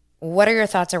 what are your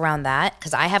thoughts around that?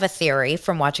 Because I have a theory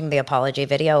from watching the apology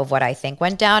video of what I think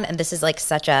went down. And this is like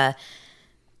such a...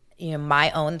 my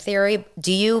own theory.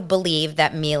 Do you believe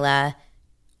that Mila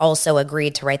also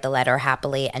agreed to write the letter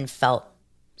happily and felt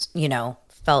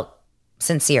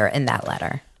sincere in that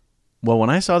letter? Well, when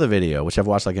I saw the video, which I've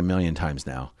watched like a million times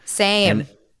now. Same.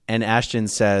 And Ashton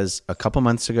says a couple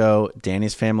months ago,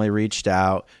 Danny's family reached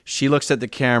out. She looks at the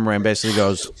camera and basically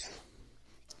goes,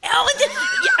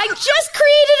 I just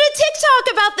created a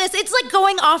TikTok about this. It's like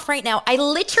going off right now. I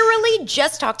literally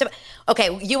just talked about...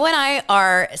 Okay, you and I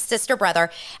are sister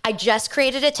brother. I just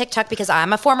created a TikTok because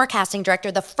I'm a former casting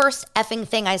director. The first effing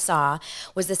thing I saw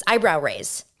was this eyebrow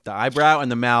raise. the eyebrow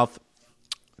and the mouth.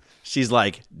 She's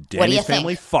like, Danny's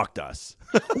family fucked us.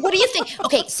 What do you think?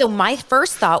 Okay, so my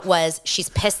first thought was she's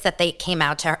pissed that they came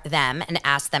out to them and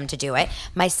asked them to do it.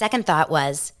 My second thought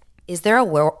was, is there a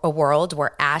world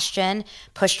where Ashton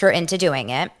pushed her into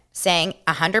doing it, saying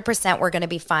 100% we're going to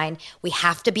be fine. We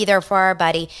have to be there for our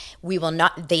buddy. We will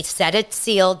not, they said it's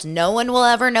sealed. No one will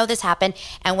ever know this happened.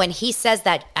 And when he says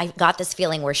that, I got this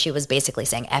feeling where she was basically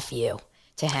saying F you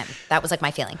to him. That was like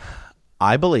my feeling.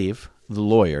 I believe the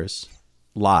lawyers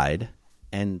lied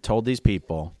and told these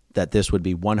people that this would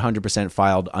be 100%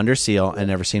 filed under seal and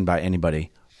never seen by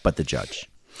anybody but the judge.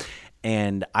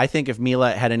 And I think if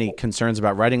Mila had any concerns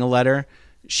about writing a letter,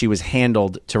 she was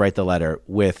handled to write the letter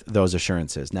with those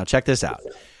assurances. Now, check this out.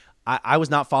 I was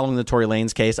not following the Tory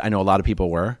Lanez case. I know a lot of people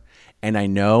were. And I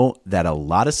know that a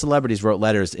lot of celebrities wrote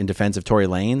letters in defense of Tory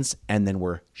Lanez and then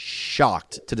were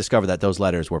shocked to discover that those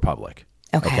letters were public.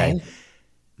 Okay.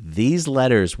 These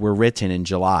letters were written in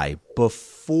July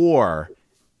before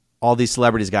all these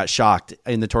celebrities got shocked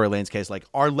in the Tory Lanez case. Like,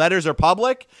 our letters are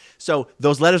public? So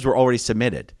those letters were already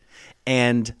submitted.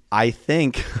 And I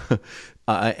think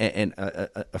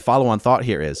a follow-on thought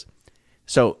here is,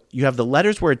 so you have the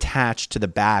letters were attached to the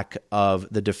back of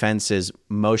the defense's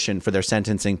motion for their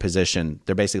sentencing position.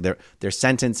 They're basically their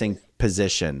sentencing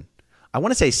position. I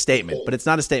want to say statement, but it's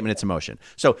not a statement, it's a motion.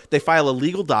 So they file a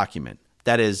legal document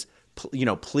that is,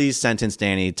 please sentence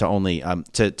Danny to only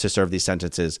to serve these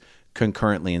sentences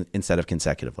concurrently instead of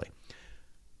consecutively.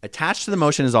 Attached to the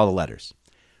motion is all the letters.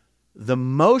 The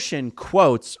motion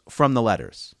quotes from the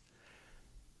letters.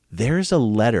 There's a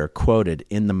letter quoted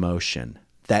in the motion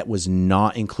that was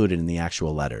not included in the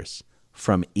actual letters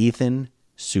from Ethan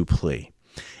Suplee.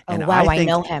 And I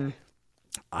know him.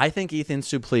 I think Ethan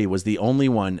Suplee was the only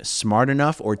one smart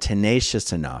enough or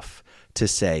tenacious enough to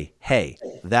say, hey,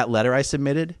 that letter I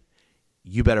submitted,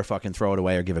 you better fucking throw it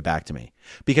away or give it back to me.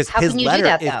 Because How his can you letter do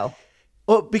that, though?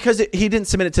 Well, because he didn't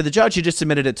submit it to the judge. He just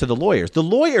submitted it to the lawyers. The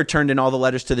lawyer turned in all the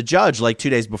letters to the judge like 2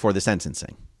 days before the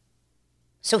sentencing.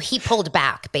 So he pulled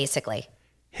back, basically.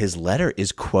 His letter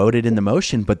is quoted in the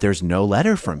motion, but there's no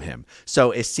letter from him.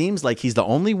 So it seems like he's the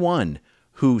only one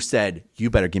who said, you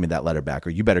better give me that letter back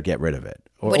or you better get rid of it.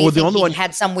 What do you think, he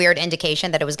had some weird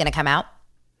indication that it was going to come out?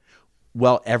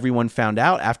 Well, everyone found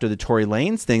out after the Tory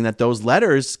Lanez thing that those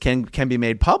letters can be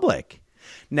made public.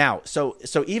 Now, so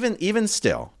even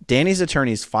still, Danny's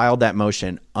attorneys filed that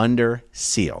motion under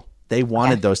seal. They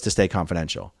wanted those to stay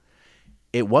confidential.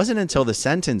 It wasn't until the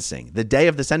sentencing, the day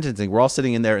of the sentencing, we're all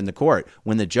sitting in there in the court,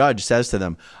 when the judge says to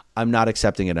them, I'm not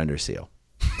accepting it under seal.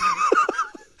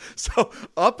 So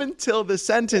up until the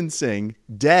sentencing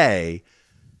day,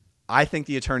 I think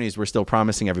the attorneys were still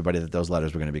promising everybody that those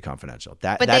letters were going to be confidential.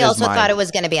 But they also thought it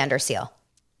was going to be under seal.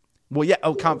 Well, yeah.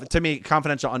 To me,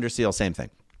 confidential, under seal, same thing.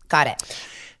 Got it.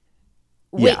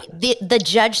 Wait, the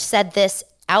judge said this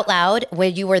out loud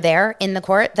when you were there in the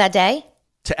court that day?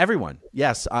 To everyone,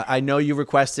 yes. I know you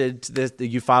requested this.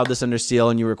 You filed this under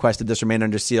seal, and you requested this remain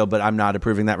under seal. But I'm not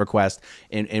approving that request.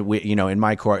 In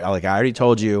my court, like I already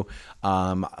told you,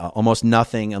 almost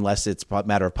nothing, unless it's a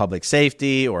matter of public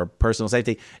safety or personal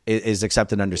safety, is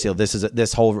accepted under seal.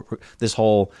 This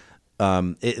whole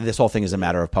thing is a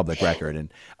matter of public record,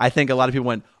 and I think a lot of people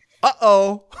went,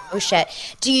 uh-oh. Oh, shit.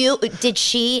 Did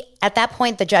she, at that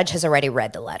point, the judge has already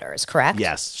read the letters, correct?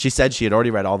 Yes. She said she had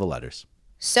already read all the letters.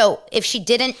 So if she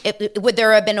didn't, would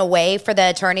there have been a way for the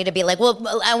attorney to be like,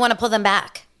 well, I want to pull them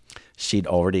back? She'd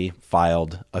already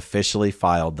officially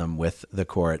filed them with the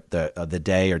court the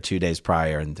day or 2 days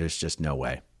prior, and there's just no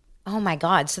way. Oh my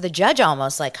God. So the judge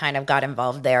almost like kind of got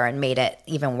involved there and made it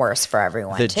even worse for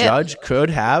everyone. The too. judge could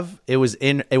have. It was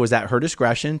at her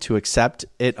discretion to accept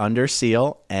it under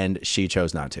seal, and she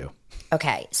chose not to.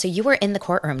 Okay. So you were in the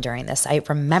courtroom during this. I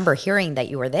remember hearing that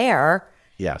you were there.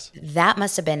 Yes. That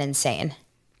must have been insane.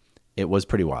 It was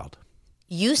pretty wild.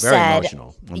 You Very said,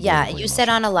 emotional. yeah, you said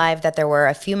on a live that there were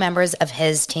a few members of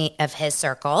his team, of his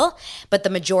circle, but the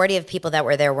majority of people that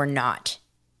were there were not.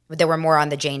 They were more on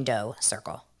the Jane Doe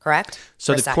circle, correct?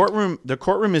 So Or the side?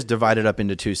 courtroom is divided up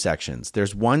into two sections.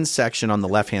 There's one section on the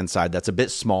left-hand side that's a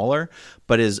bit smaller,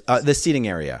 but is the seating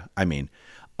area,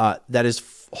 that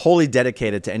is wholly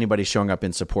dedicated to anybody showing up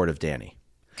in support of Danny.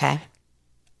 Okay.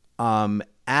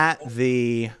 At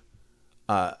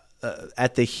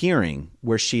the hearing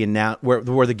where she announced where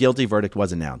the guilty verdict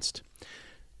was announced,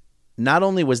 not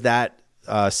only was that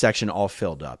section all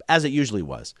filled up, as it usually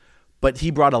was, but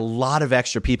he brought a lot of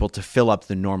extra people to fill up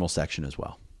the normal section as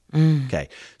well. Okay.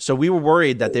 So we were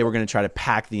worried that they were going to try to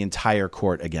pack the entire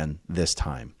court again this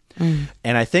time.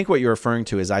 And I think what you're referring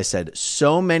to is I said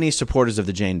so many supporters of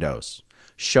the Jane Does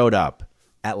showed up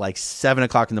at like 7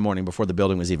 o'clock in the morning before the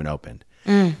building was even opened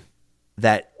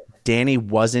that Danny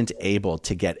wasn't able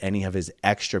to get any of his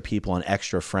extra people and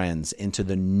extra friends into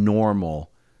the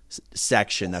normal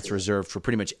section that's reserved for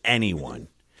pretty much anyone.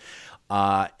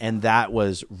 And that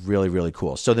was really, really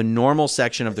cool. So the normal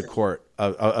section of the court,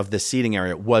 of the seating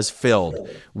area, was filled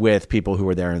with people who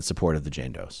were there in support of the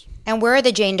Jane Does. And where are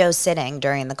the Jane Does sitting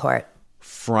during the court?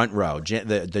 Front row.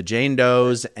 The Jane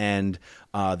Does and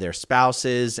their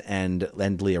spouses and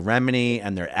Leah Remini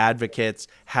and their advocates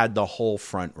had the whole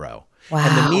front row. Wow.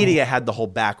 And the media had the whole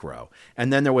back row.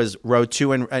 And then there was row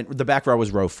 2 and the back row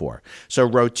was row 4. So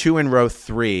row 2 and row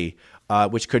 3,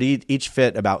 which could each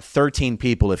fit about 13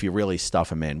 people if you really stuff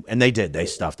them in. And they did. They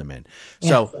stuffed them in. Yeah.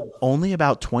 So only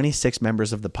about 26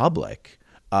 members of the public,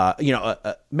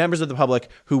 members of the public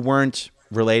who weren't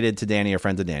related to Danny or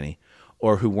friends of Danny,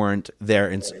 or who weren't there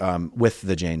with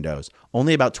the Jane Does.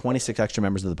 Only about 26 extra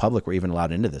members of the public were even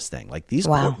allowed into this thing. Like these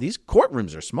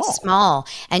courtrooms are small. Small.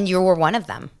 And you were one of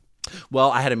them.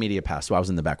 Well, I had a media pass, so I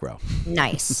was in the back row.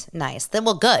 Nice. Then,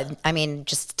 well, good. I mean,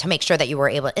 just to make sure that you were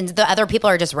able. And the other people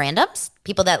are just randoms?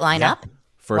 People that line up?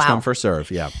 First come, first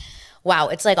serve, yeah. Wow.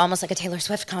 It's like almost like a Taylor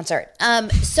Swift concert.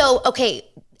 So, okay,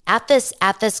 at this,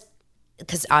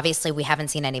 because obviously we haven't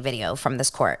seen any video from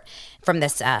this court, from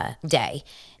this day,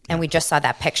 and we just saw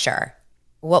that picture.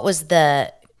 What was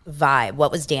the vibe?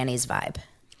 What was Danny's vibe?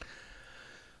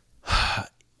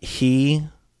 He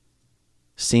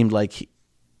seemed like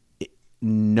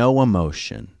no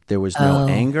emotion. There was no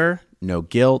anger, no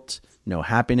guilt, no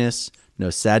happiness,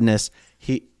 no sadness.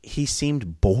 He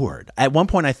seemed bored. At one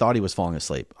point, I thought he was falling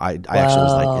asleep. I actually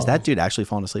was like, is that dude actually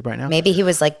falling asleep right now? Maybe he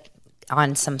was like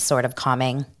on some sort of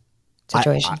calming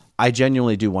situation. I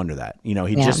genuinely do wonder that. He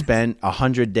just spent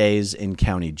 100 days in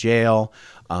county jail.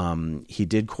 He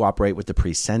did cooperate with the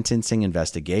pre-sentencing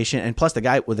investigation, and plus the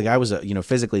guy was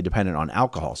physically dependent on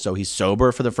alcohol, so he's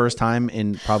sober for the first time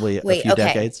in probably a few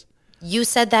decades. You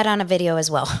said that on a video as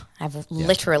well. I've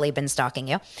literally been stalking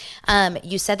you.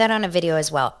 You said that on a video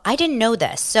as well. I didn't know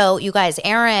this. So you guys,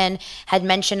 Aaron had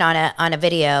mentioned on a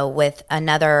video with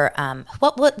another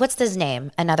what's his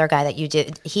name? Another guy that you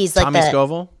did. He's like Tommy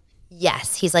Scoville.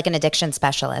 Yes, he's like an addiction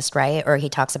specialist, right? Or he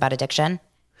talks about addiction.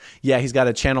 Yeah, he's got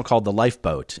a channel called The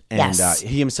Lifeboat, and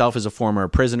he himself is a former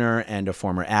prisoner and a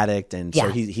former addict, and so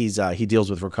he deals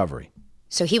with recovery.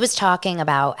 So he was talking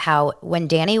about how when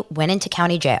Danny went into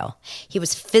county jail, he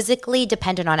was physically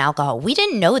dependent on alcohol. We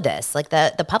didn't know this. Like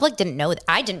the public didn't know.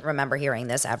 I didn't remember hearing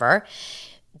this ever.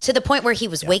 To the point where he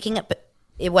was waking up.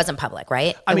 It wasn't public,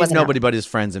 right? I mean, nobody but his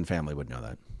friends and family would know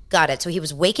that. Got it. So he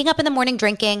was waking up in the morning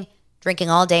drinking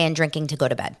all day and drinking to go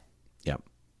to bed. Yep.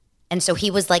 And so he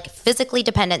was like physically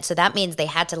dependent. So that means they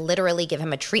had to literally give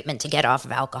him a treatment to get off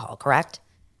of alcohol, correct?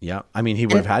 Yeah. I mean, he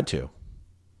would have had to.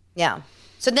 Yeah.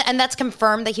 So and that's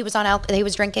confirmed that he was on that he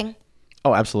was drinking?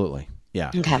 Oh, absolutely.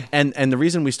 Yeah. Okay. And the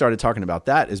reason we started talking about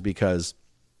that is because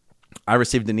I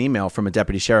received an email from a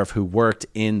deputy sheriff who worked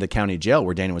in the county jail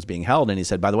where Danny was being held, and he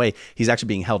said, by the way, he's actually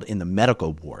being held in the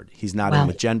medical ward. He's not in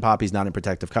with Gen Pop. He's not in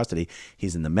protective custody.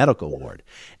 He's in the medical ward.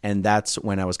 And that's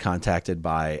when I was contacted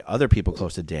by other people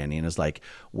close to Danny, and it's like,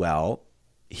 well,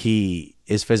 he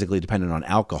is physically dependent on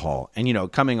alcohol.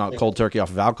 And, coming on cold turkey off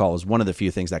of alcohol is one of the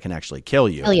few things that can actually kill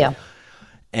you. Kill you.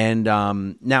 And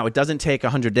now it doesn't take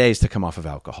 100 days to come off of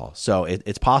alcohol. So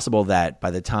it's possible that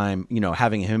by the time,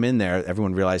 having him in there,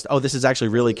 everyone realized, oh, this is actually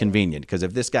really convenient, because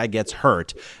if this guy gets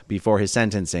hurt before his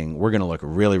sentencing, we're going to look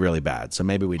really, really bad. So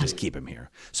maybe we just keep him here.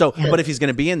 So, but if he's going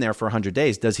to be in there for 100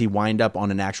 days, does he wind up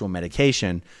on an actual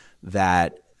medication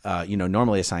that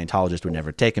normally a Scientologist would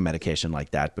never take a medication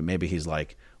like that, but maybe he's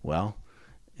like, well,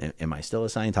 am I still a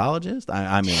Scientologist?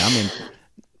 I mean, I'm in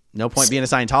no point being a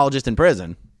Scientologist in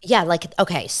prison. Yeah,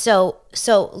 okay. So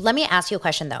let me ask you a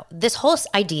question though. This whole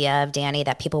idea of Danny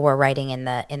that people were writing in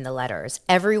the letters,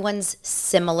 everyone's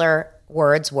similar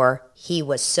words were he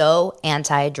was so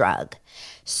anti-drug,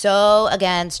 so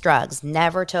against drugs,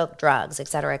 never took drugs, et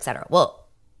cetera, et cetera. Well,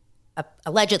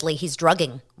 allegedly he's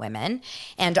drugging women,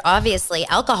 and obviously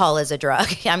alcohol is a drug.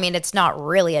 I mean, it's not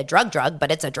really a drug,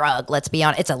 but it's a drug. Let's be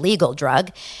honest, it's a legal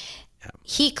drug. Yeah.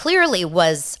 He clearly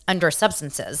was under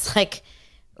substances,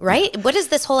 right? What is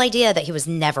this whole idea that he was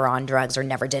never on drugs or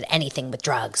never did anything with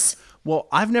drugs? Well,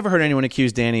 I've never heard anyone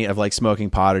accuse Danny of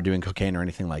smoking pot or doing cocaine or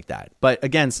anything like that. But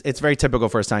again, it's very typical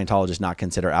for a Scientologist not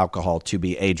consider alcohol to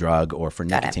be a drug or for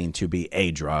nicotine to be a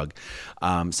drug.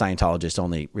 Scientologists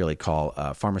only really call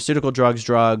pharmaceutical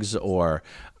drugs or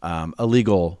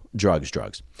illegal drugs.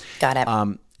 Got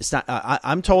it. It's not.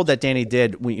 I'm told that Danny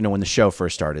did, when the show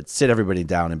first started, sit everybody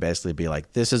down and basically be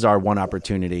like, "This is our one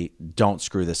opportunity. Don't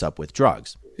screw this up with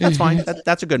drugs." That's fine.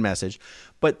 That's a good message.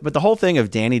 But the whole thing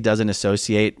of Danny doesn't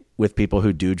associate with people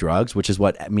who do drugs, which is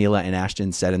what Mila and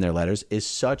Ashton said in their letters, is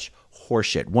such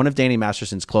horseshit. One of Danny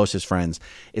Masterson's closest friends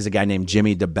is a guy named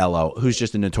Jimmy DeBello, who's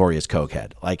just a notorious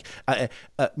cokehead.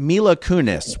 Mila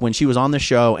Kunis, when she was on the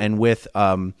show and with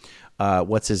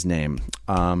what's his name?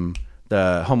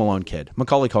 The Home Alone kid,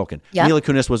 Macaulay Culkin. Yeah. Mila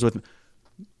Kunis was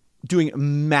doing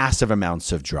massive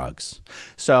amounts of drugs.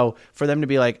 So for them to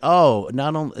be like, oh,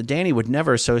 not only Danny would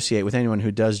never associate with anyone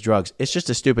who does drugs, it's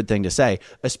just a stupid thing to say,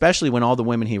 especially when all the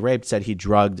women he raped said he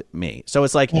drugged me. So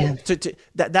it's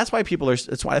that's why people are,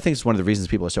 it's why I think it's one of the reasons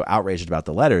people are so outraged about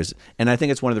the letters. And I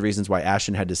think it's one of the reasons why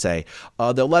Ashton had to say,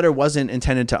 the letter wasn't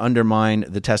intended to undermine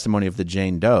the testimony of the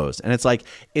Jane Does. And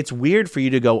it's weird for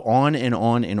you to go on and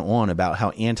on and on about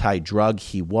how anti-drug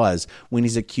he was when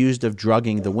he's accused of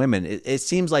drugging the women. It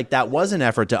seems like that was an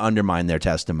effort to undermine their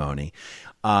testimony.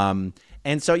 And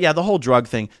so, the whole drug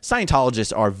thing,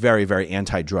 Scientologists are very, very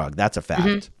anti-drug. That's a fact.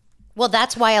 Mm-hmm. Well,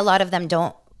 that's why a lot of them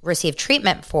don't receive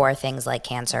treatment for things like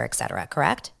cancer, et cetera,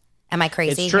 correct? Am I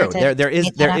crazy? It's true. There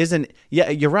isn't. Yeah,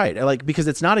 you're right. Because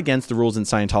it's not against the rules in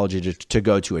Scientology to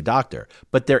go to a doctor,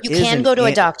 but you can go to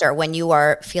a doctor when you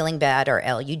are feeling bad or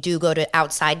ill. You do go to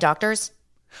outside doctors?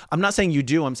 I'm not saying you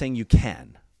do. I'm saying you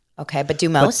can. Okay, but do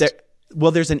most?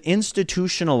 There's an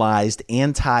institutionalized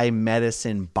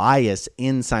anti-medicine bias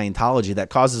in Scientology that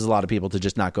causes a lot of people to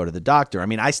just not go to the doctor. I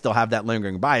mean, I still have that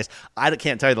lingering bias. I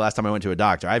can't tell you the last time I went to a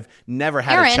doctor. I've never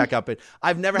had a checkup.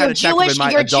 I've never had a checkup in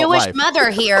my adult life. Your Jewish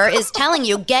mother here is telling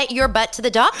you, get your butt to the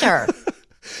doctor.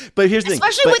 But here's the thing.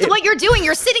 Especially with what you're doing.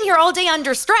 You're sitting here all day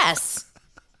under stress.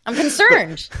 I'm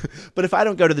concerned. But if I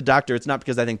don't go to the doctor, it's not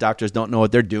because I think doctors don't know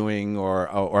what they're doing or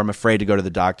I'm afraid to go to the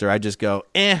doctor. I just go,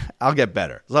 I'll get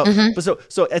better. So,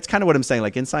 so it's kind of what I'm saying.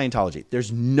 Like in Scientology,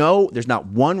 there's not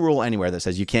one rule anywhere that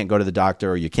says you can't go to the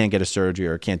doctor or you can't get a surgery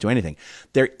or can't do anything.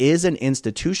 There is an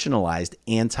institutionalized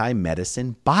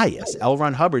anti-medicine bias. L.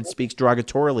 Ron Hubbard speaks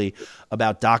derogatorily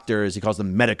about doctors. He calls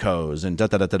them medicos and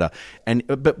da-da-da-da-da. And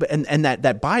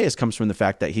that bias comes from the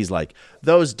fact that he's like,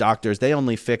 those doctors, they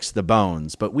only fix the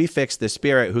bones, but we fix the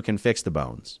spirit who can fix the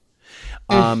bones.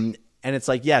 And it's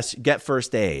like, yes, get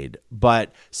first aid,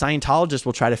 but Scientologists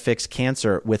will try to fix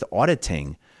cancer with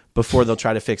auditing before they'll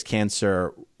try to fix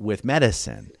cancer with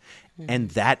medicine. And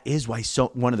that is why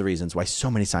one of the reasons why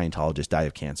so many Scientologists die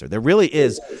of cancer. There really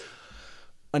is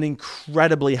an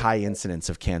incredibly high incidence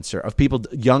of cancer, of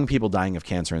young people dying of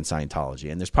cancer in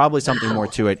Scientology. And there's probably something more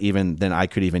to it even than I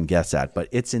could even guess at, but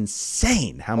it's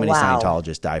insane how many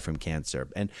Scientologists die from cancer.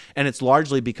 And it's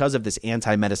largely because of this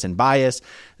anti-medicine bias.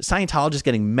 Scientologists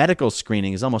getting medical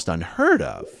screening is almost unheard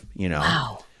of,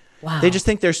 Wow. They just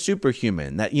think they're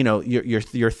superhuman, that, your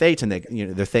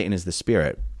Thetan, their Thetan is the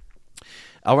spirit.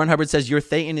 L. Ron Hubbard says your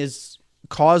Thetan is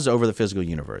cause over the physical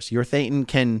universe. Your Thetan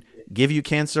can give you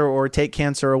cancer or take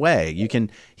cancer away. You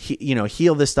can,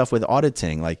 heal this stuff with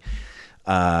auditing. Where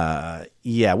are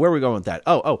we going with that?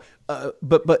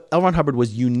 But L. Ron Hubbard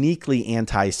was uniquely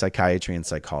anti-psychiatry and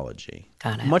psychology.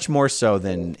 Got it. Much more so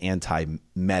than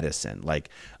anti-medicine.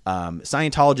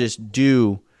 Scientologists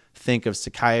do think of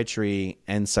psychiatry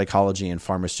and psychology and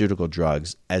pharmaceutical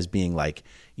drugs as being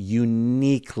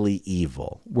uniquely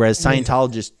evil, whereas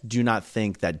Scientologists do not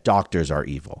think that doctors are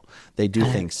evil. They do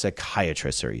think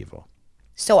psychiatrists are evil.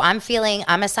 So I'm a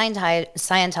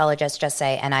Scientologist, just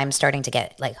say, and I'm starting to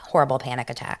get horrible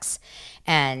panic attacks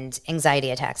and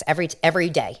anxiety attacks every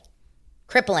day.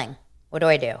 Crippling. What do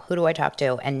I do? Who do I talk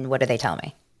to? And what do they tell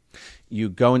me? You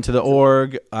go into the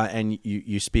org and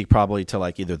you speak probably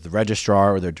to either the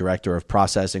registrar or the director of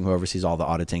processing who oversees all the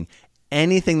auditing.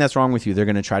 anything that's wrong with you, they're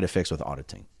going to try to fix with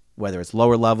auditing. Whether it's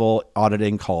lower level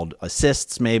auditing called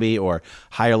assists maybe, or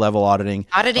higher level auditing.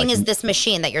 Auditing is this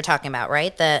machine that you're talking about,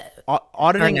 right?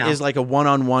 Auditing is like a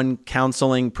one-on-one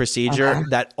counseling procedure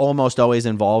that almost always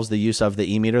involves the use of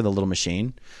the e-meter, the little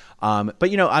machine. But,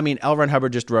 L. Ron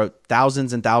Hubbard just wrote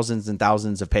thousands and thousands and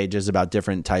thousands of pages about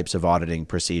different types of auditing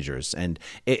procedures. And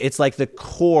it's like the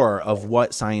core of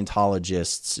what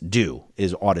Scientologists do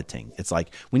is auditing. It's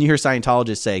like when you hear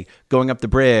Scientologists say going up the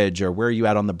bridge or where are you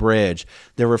at on the bridge,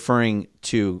 they're referring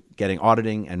to getting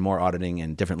auditing and more auditing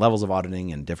and different levels of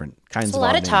auditing and different kinds of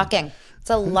auditing. It's a lot of talking. It's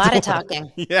a lot of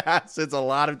talking. Yes, it's a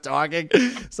lot of talking.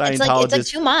 It's like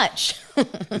too much.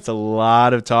 It's a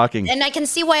lot of talking. And I can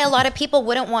see why a lot of people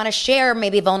wouldn't want to share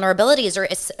maybe vulnerabilities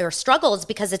or struggles,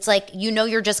 because it's like,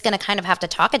 you're just going to kind of have to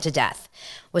talk it to death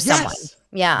with someone.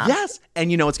 Yeah. Yes.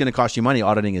 And it's going to cost you money.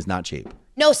 Auditing is not cheap.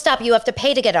 No, stop. You have to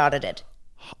pay to get audited.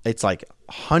 It's like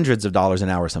hundreds of dollars an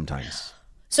hour sometimes.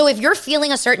 So if you're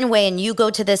feeling a certain way and you go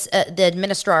to this, the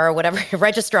administrar or whatever,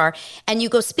 registrar, and you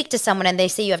go speak to someone and they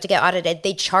say you have to get audited,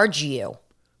 they charge you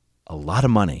a lot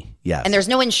of money. Yes. And there's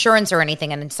no insurance or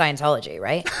anything in Scientology,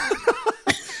 right?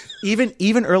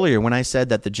 Even earlier when I said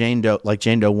that the Jane Doe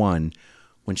 1,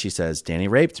 when she says Danny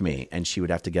raped me and she would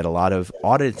have to get a lot of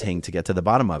auditing to get to the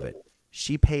bottom of it,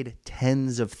 she paid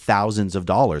tens of thousands of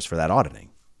dollars for that auditing.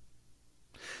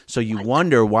 So you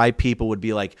wonder why people would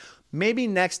be like, maybe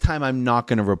next time I'm not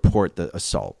going to report the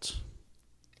assault.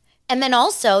 And then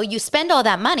also you spend all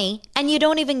that money and you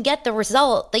don't even get the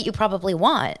result that you probably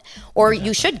want or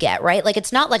you should get, right? Like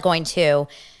it's not like going to,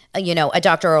 a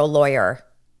doctor or a lawyer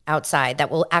outside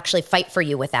that will actually fight for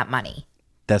you with that money.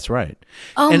 That's right.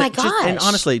 Oh my gosh. And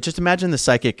honestly, just imagine the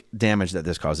psychic damage that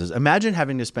this causes. Imagine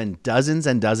having to spend dozens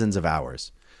and dozens of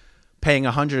hours paying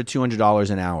 $100 or $200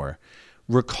 an hour,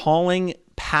 recalling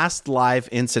past live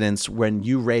incidents when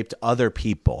you raped other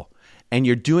people, and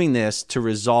you're doing this to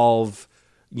resolve,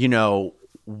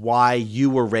 why you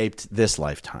were raped this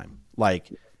lifetime.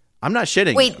 Like, I'm not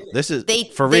shitting. Wait, you. This is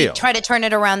for real. They try to turn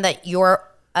it around that your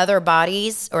other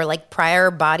bodies or like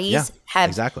prior bodies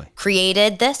have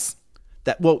created this?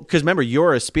 Because remember,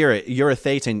 you're a spirit, you're a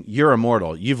thetan, you're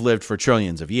immortal. You've lived for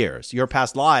trillions of years. Your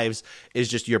past lives is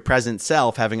just your present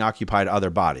self having occupied other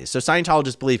bodies. So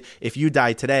Scientologists believe if you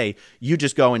die today, you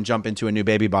just go and jump into a new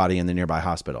baby body in the nearby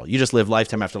hospital. You just live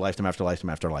lifetime after lifetime after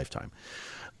lifetime after lifetime.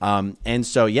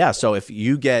 So if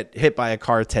you get hit by a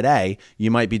car today, you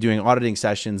might be doing auditing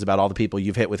sessions about all the people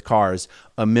you've hit with cars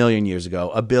 1 million years ago,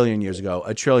 1 billion years ago,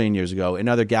 1 trillion years ago, in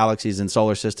other galaxies and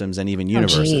solar systems and even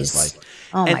universes.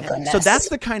 My goodness. So that's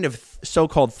the kind of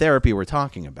so-called therapy we're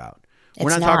talking about.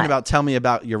 We're not talking about tell me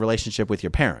about your relationship with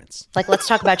your parents. Like, let's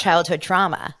talk about childhood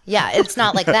trauma. Yeah, it's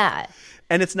not like that.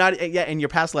 And it's not, in your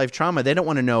past life trauma, they don't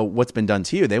want to know what's been done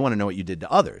to you. They want to know what you did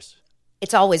to others.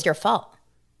 It's always your fault.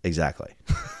 Exactly.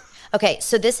 Okay,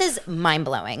 so this is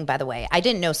mind-blowing, by the way. I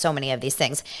didn't know so many of these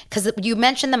things because you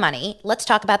mentioned the money. Let's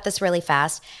talk about this really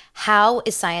fast. How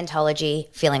is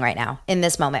Scientology feeling right now in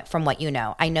this moment from what you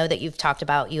know? I know that you've talked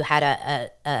about, you had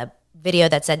a video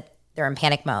that said they're in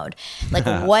panic mode. Like,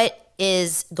 what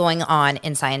is going on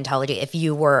in Scientology if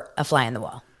you were a fly on the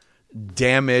wall?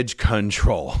 Damage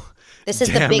control. This is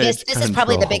the biggest. This is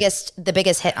probably the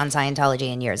biggest hit on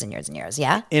Scientology in years and years and years.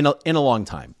 Yeah, in a long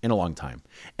time.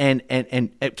 And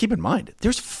keep in mind,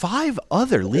 there's 5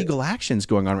 other legal actions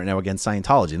going on right now against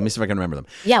Scientology. Let me see if I can remember them.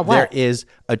 Yeah, what? There is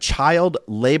a child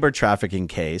labor trafficking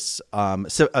case,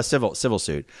 a civil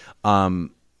suit,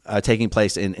 taking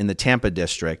place in the Tampa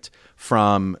district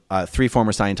from 3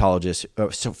 former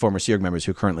Scientologists, former SEERG members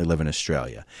who currently live in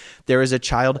Australia. There is a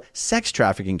child sex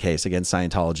trafficking case against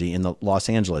Scientology in the Los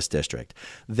Angeles district.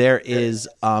 There is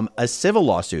a civil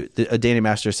lawsuit, Danny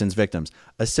Masterson's victims,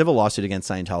 a civil lawsuit against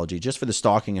Scientology just for the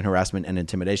stalking and harassment and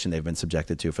intimidation they've been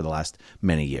subjected to for the last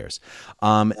many years.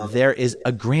 There is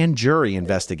a grand jury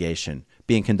investigation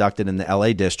being conducted in the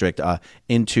LA district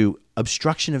into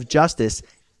obstruction of justice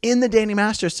in the Danny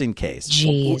Masterson case.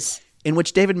 Jeez. In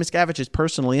which David Miscavige is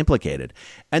personally implicated.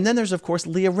 And then there's, of course,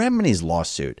 Leah Remini's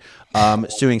lawsuit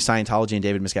suing Scientology and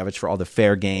David Miscavige for all the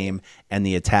fair game and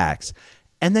the attacks.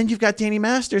 And then you've got Danny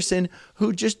Masterson,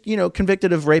 who just,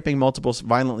 convicted of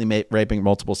violently raping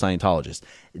multiple Scientologists.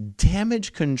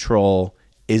 Damage control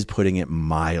is putting it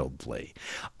mildly.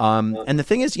 And the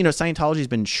thing is, Scientology's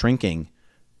been shrinking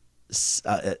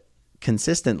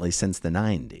consistently since the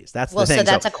 90s. That's the thing. So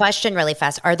that's a question really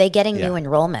fast. Are they getting new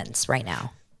enrollments right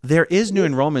now? There is new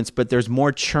enrollments, but there's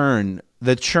more churn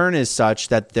the churn is such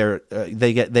that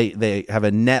they have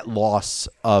a net loss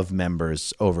of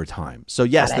members over time. So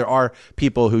yes, there are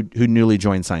people who newly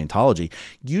join Scientology.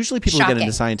 Usually people who get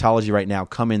into Scientology right now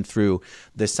come in through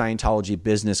the Scientology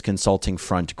business consulting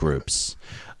front groups.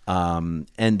 And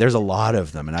there's a lot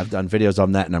of them, and I've done videos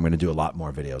on that, and I'm going to do a lot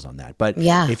more videos on that. But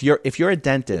if you're a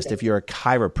dentist, if you're a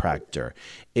chiropractor,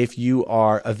 if you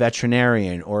are a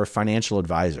veterinarian or a financial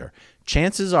advisor,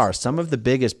 chances are some of the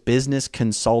biggest business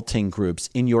consulting groups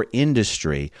in your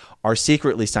industry are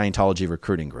secretly Scientology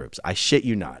recruiting groups. I shit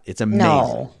you not. It's amazing.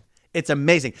 No. It's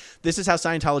amazing. This is how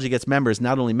Scientology gets members,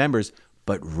 not only members,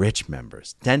 but rich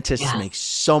members. Dentists make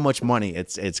so much money.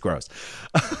 It's gross.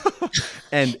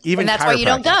 And that's why you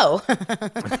don't go.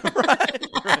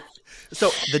 right.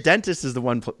 So the dentist is the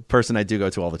one person I do go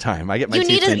to all the time. I get my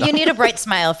teeth cleaned. You need a bright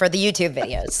smile for the YouTube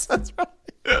videos. That's right.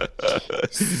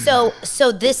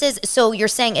 So you're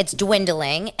saying it's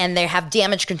dwindling and they have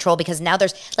damage control because now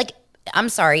there's like, I'm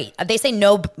sorry, they say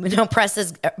no press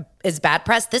is bad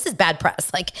press. This is bad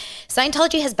press. Like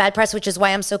Scientology has bad press, which is why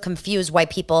I'm so confused why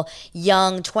people,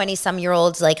 young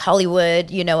 20-some-year-olds like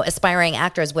Hollywood, aspiring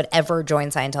actors would ever join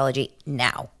Scientology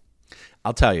now.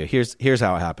 I'll tell you, here's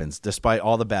how it happens. Despite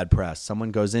all the bad press,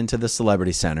 someone goes into the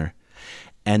Celebrity Center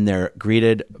and they're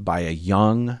greeted by a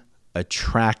young,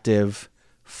 attractive,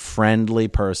 friendly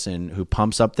person who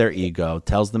pumps up their ego,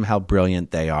 tells them how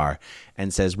brilliant they are,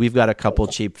 and says, we've got a couple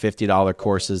cheap $50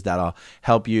 courses that'll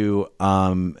help you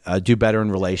do better in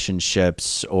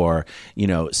relationships or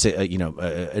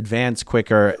advance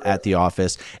quicker at the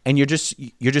office. And you're just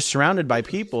surrounded by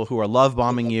people who are love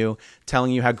bombing you,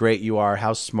 telling you how great you are,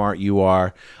 how smart you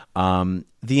are. The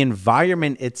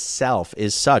environment itself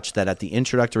is such that at the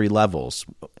introductory levels,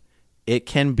 it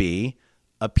can be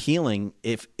appealing,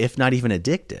 if not even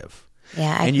addictive.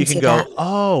 Yeah, and you can go,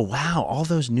 oh wow, all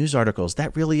those news articles,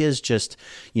 that really is just,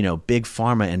 big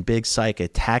pharma and big psych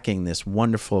attacking this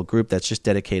wonderful group that's just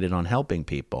dedicated on helping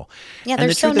people. Yeah,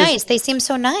 they're so nice. They seem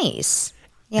so nice.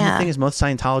 Yeah. And the thing is, most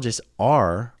Scientologists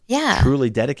are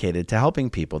truly dedicated to helping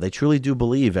people. They truly do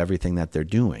believe everything that they're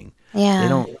doing. Yeah. They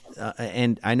don't,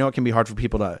 and I know it can be hard for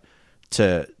people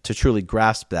to truly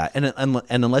grasp that. And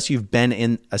unless you've been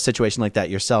in a situation like that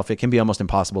yourself, it can be almost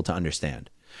impossible to understand.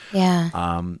 Yeah.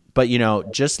 But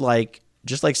just like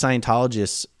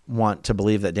Scientologists want to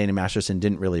believe that Danny Masterson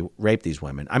didn't really rape these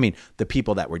women. I mean, the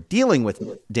people that were dealing with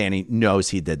Danny knows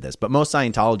he did this, but most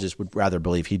Scientologists would rather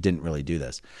believe he didn't really do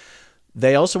this.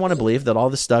 They also want to believe that all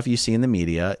the stuff you see in the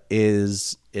media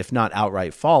is, if not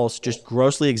outright false, just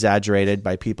grossly exaggerated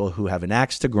by people who have an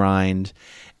axe to grind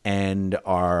and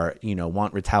are,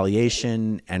 want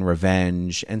retaliation and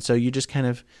revenge. And so you just kind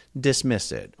of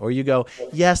dismiss it. Or you go,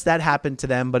 yes, that happened to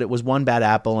them, but it was one bad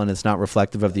apple and it's not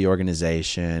reflective of the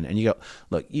organization. And you go,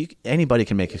 look, anybody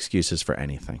can make excuses for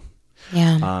anything.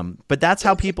 Yeah. But that's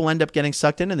how people end up getting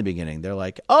sucked in the beginning. They're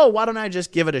like, oh, why don't I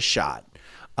just give it a shot?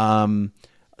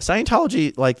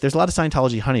 Scientology, there's a lot of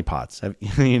Scientology honeypots,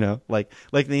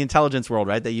 like the intelligence world,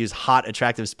 right? They use hot,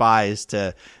 attractive spies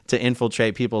to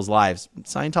infiltrate people's lives.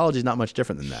 Scientology is not much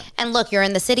different than that. And look, you're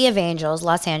in the City of Angels,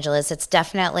 Los Angeles. It's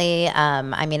definitely,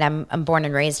 I'm born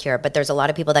and raised here, but there's a lot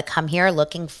of people that come here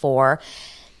looking for,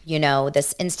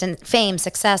 this instant fame,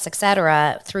 success,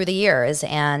 etc. through the years.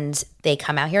 And they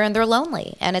come out here and they're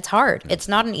lonely and it's hard. Yeah. It's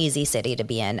not an easy city to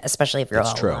be in, especially if you're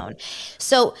all alone.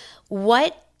 So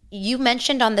you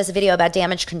mentioned on this video about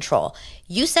damage control.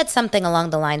 You said something along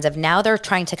the lines of now they're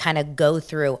trying to kind of go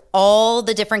through all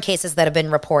the different cases that have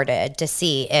been reported to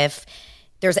see if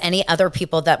there's any other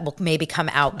people that will maybe come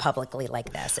out publicly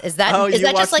like this. Is that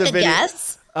just like a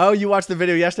guess? Oh, you watched the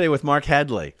video yesterday with Mark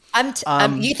Headley.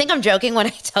 You think I'm joking when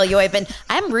I tell you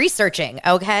I'm researching,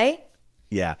 okay?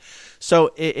 Yeah.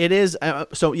 So it is.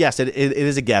 So yes, it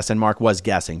is a guess, and Mark was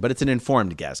guessing, but it's an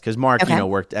informed guess because Mark,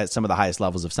 worked at some of the highest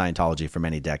levels of Scientology for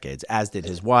many decades, as did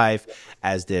his wife,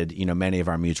 as did many of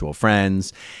our mutual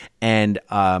friends. And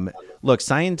look,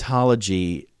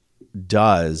 Scientology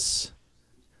does.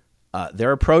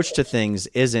 Their approach to things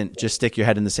isn't just stick your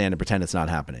head in the sand and pretend it's not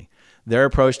happening. Their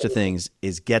approach to things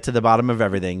is get to the bottom of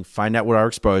everything, find out what our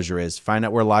exposure is, find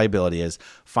out where liability is,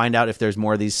 find out if there's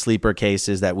more of these sleeper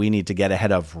cases that we need to get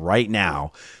ahead of right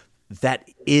now. That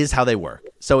is how they work.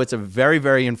 So it's a very,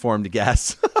 very informed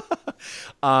guess.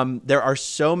 There are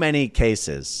so many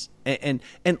cases. And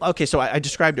okay, so I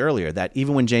described earlier that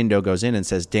even when Jane Doe goes in and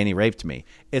says, Danny raped me,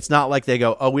 it's not like they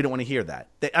go, oh, we don't want to hear that.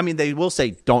 They will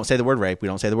say, don't say the word rape. We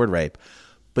don't say the word rape.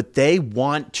 But they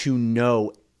want to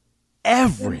know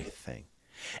everything.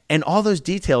 And all those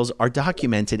details are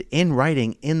documented in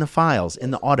writing in the files,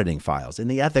 in the auditing files, in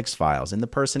the ethics files, in the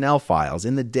personnel files,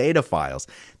 in the data files.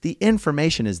 The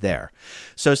information is there.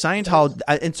 So Scientology,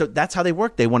 and so that's how they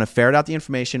work. They want to ferret out the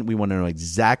information. We want to know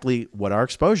exactly what our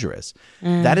exposure is.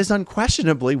 That is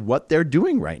unquestionably what they're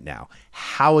doing right now.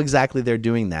 How exactly they're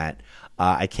doing that,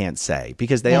 I can't say,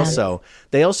 because they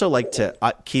also like to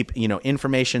keep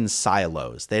information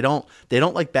silos. They don't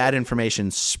like bad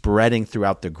information spreading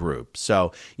throughout the group.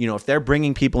 So if they're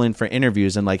bringing people in for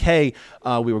interviews and like, hey,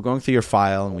 we were going through your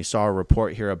file and we saw a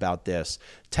report here about this.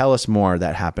 Tell us more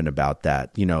that happened about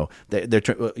that.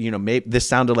 Maybe this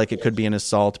sounded like it could be an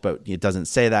assault, but it doesn't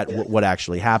say that. What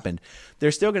actually happened?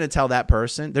 They're still going to tell that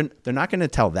person. They're not going to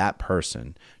tell that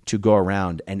person to go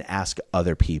around and ask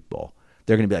other people.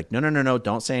 They're going to be like, no,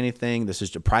 don't say anything. This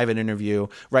is a private interview,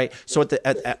 right? So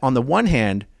on the one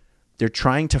hand, they're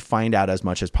trying to find out as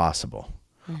much as possible.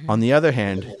 On the other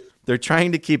hand, they're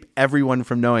trying to keep everyone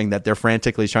from knowing that they're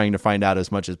frantically trying to find out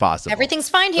as much as possible. Everything's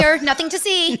fine here. Nothing to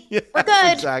see. We're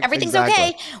good. Everything's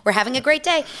okay. We're having a great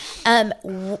day. As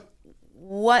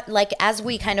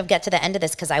we kind of get to the end of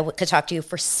this, because I could talk to you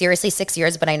for seriously 6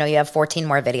 years, but I know you have 14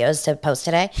 more videos to post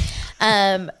today.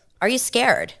 Are you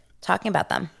scared talking about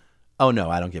them? Oh, no,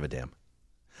 I don't give a damn.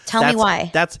 Tell me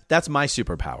why. That's my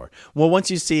superpower. Well,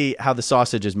 once you see how the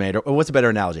sausage is made, or what's a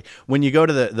better analogy? When you go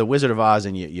to the Wizard of Oz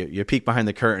and you peek behind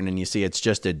the curtain and you see it's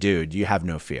just a dude, you have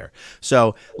no fear.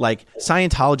 So,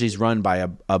 Scientology is run by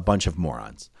a bunch of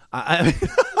morons. I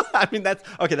mean, that's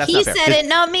okay. That's not fair. He said it,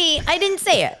 not me. I didn't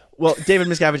say it. Well, David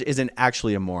Miscavige isn't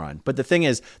actually a moron. But the thing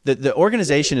is, the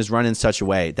organization is run in such a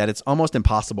way that it's almost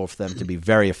impossible for them to be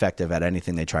very effective at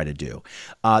anything they try to do.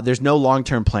 There's no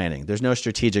long-term planning. There's no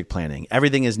strategic planning.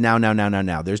 Everything is now.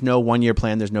 There's no 1-year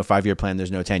plan. There's no 5-year plan. There's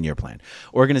no 10-year plan.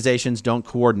 Organizations don't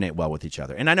coordinate well with each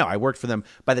other. And I know I worked for them.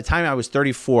 By the time I was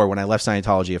 34, when I left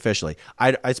Scientology officially,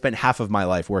 I spent half of my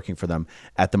life working for them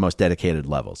at the most dedicated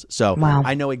levels. So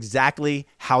I know exactly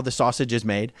how the sausage is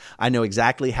made. I know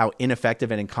exactly how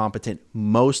ineffective and incompetent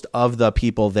most of the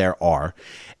people there are.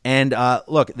 And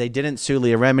look, they didn't sue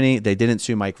Leah Remini. They didn't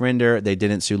sue Mike Rinder. They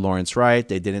didn't sue Lawrence Wright.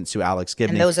 They didn't sue Alex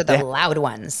Gibney. And those are the loud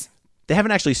ones. They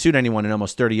haven't actually sued anyone in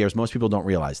almost 30 years. Most people don't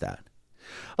realize that.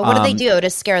 But what do they do to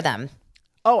scare them?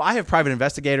 Oh, I have private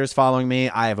investigators following me.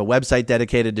 I have a website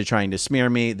dedicated to trying to smear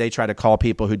me. They try to call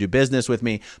people who do business with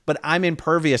me, but I'm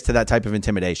impervious to that type of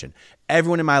intimidation.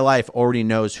 Everyone in my life already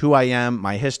knows who I am,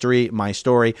 my history, my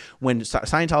story. When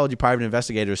Scientology private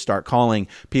investigators start calling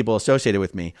people associated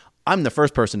with me, I'm the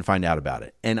first person to find out about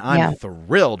it. And I'm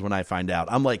thrilled when I find out.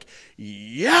 I'm like,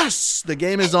 yes, the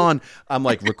game is on. I'm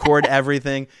like, record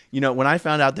everything. When I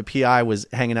found out the PI was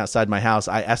hanging outside my house,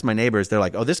 I asked my neighbors, they're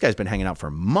like, oh, this guy's been hanging out for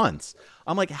months.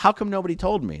 I'm like, how come nobody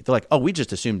told me? They're like, oh, we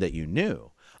just assumed that you knew.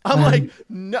 I'm like,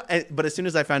 no. But as soon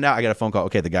as I found out, I got a phone call.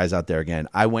 Okay, the guy's out there again.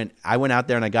 I went out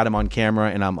there and I got him on camera,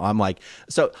 and I'm like,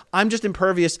 so I'm just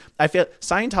impervious. I feel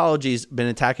Scientology's been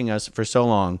attacking us for so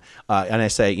long, and I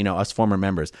say, us former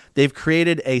members, they've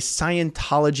created a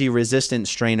Scientology-resistant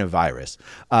strain of virus.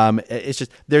 It's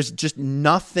just there's just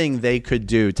nothing they could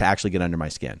do to actually get under my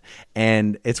skin,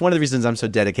 and it's one of the reasons I'm so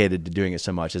dedicated to doing it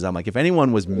so much. Is I'm like, if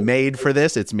anyone was made for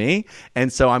this, it's me,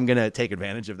 and so I'm gonna take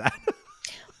advantage of that.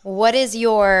 What is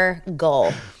your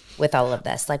goal with all of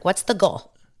this? What's the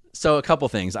goal? So a couple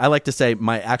things. I like to say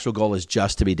my actual goal is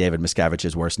just to be David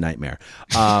Miscavige's worst nightmare.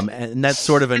 And that's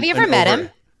sort of Have you ever met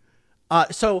him?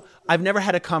 So I've never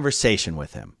had a conversation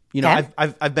with him. Okay.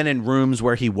 I've been in rooms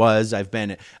where he was. I've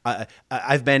been in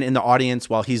the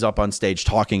audience while he's up on stage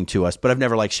talking to us, but I've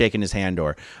never shaken his hand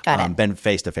or been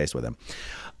face to face with him.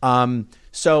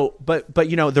 But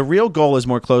the real goal is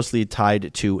more closely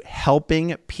tied to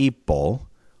helping people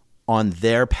on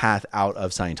their path out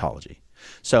of Scientology.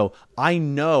 So I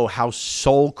know how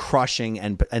soul crushing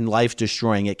and life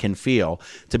destroying it can feel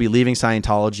to be leaving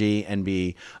Scientology and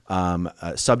be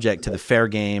subject to the fair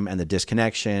game and the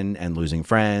disconnection and losing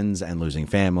friends and losing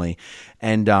family.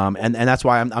 And that's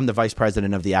why I'm the vice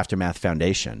president of the Aftermath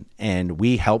Foundation. And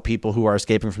we help people who are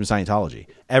escaping from Scientology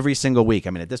every single week. I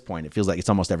mean, at this point, it feels like it's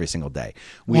almost every single day.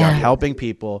 We are helping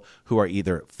people who are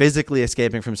either physically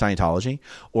escaping from Scientology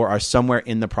or are somewhere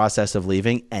in the process of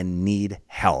leaving and need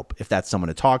help. If that's someone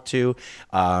to talk to,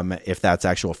 if that's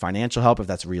actual financial help, if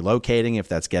that's relocating, if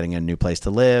that's getting a new place to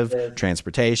live,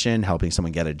 transportation, helping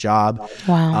someone get a job.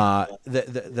 Wow.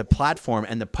 The platform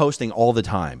and the posting all the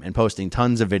time and posting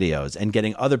tons of videos and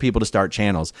getting other people to start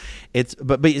channels.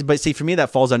 But see, for me, that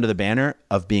falls under the banner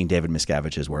of being David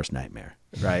Miscavige's worst nightmare,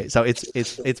 right? So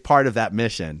it's part of that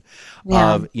mission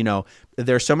of,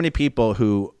 there are so many people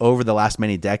who over the last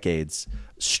many decades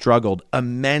struggled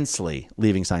immensely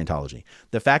leaving Scientology.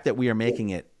 The fact that we are making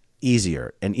it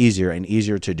easier and easier and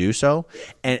easier to do so,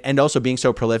 and also being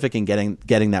so prolific and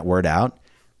getting that word out,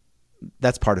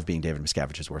 that's part of being David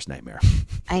Miscavige's worst nightmare.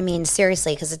 I mean,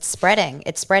 seriously, because it's spreading.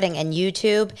 It's spreading, and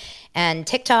YouTube and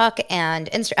TikTok and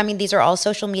Instagram. I mean, these are all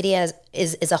social media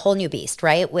is a whole new beast,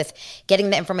 right? With getting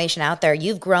the information out there.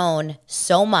 You've grown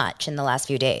so much in the last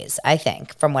few days, I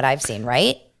think, from what I've seen,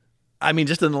 right? I mean,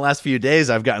 just in the last few days,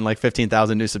 I've gotten like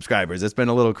 15,000 new subscribers. It's been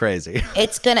a little crazy.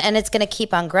 It's gonna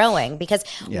keep on growing because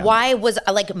why was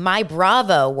like my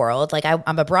Bravo world? Like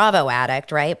I'm a Bravo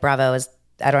addict, right? Bravo is,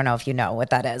 I don't know if you know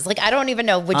what that is. Like I don't even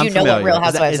know. Would you know what Real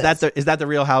Housewives is? Is that the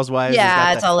Real Housewives?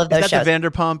 Yeah, it's all of those shows. Is that the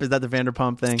Vanderpump? Is that the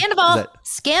Vanderpump thing?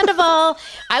 Scandival.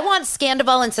 I want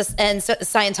Scandival and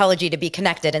Scientology to be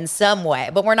connected in some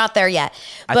way, but we're not there yet.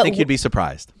 I think you'd be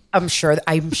surprised. I'm sure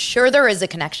there is a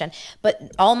connection, but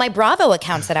all my Bravo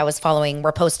accounts that I was following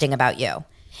were posting about you.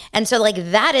 And so like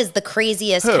that is the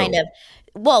craziest kind of,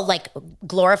 well, like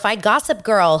Glorified Gossip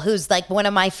Girl, who's like one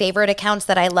of my favorite accounts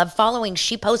that I love following.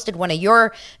 She posted one of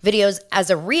your videos as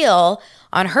a reel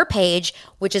on her page,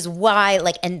 which is why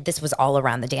like, and this was all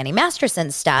around the Danny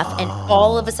Masterson stuff. And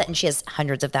all of a sudden she has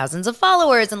hundreds of thousands of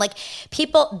followers and like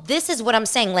people, this is what I'm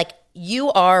saying. Like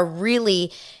you are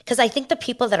really, because I think the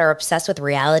people that are obsessed with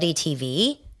reality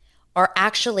TV are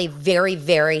actually very,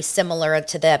 very similar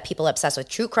to the people obsessed with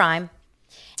true crime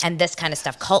and this kind of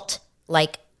stuff, cult,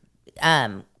 like,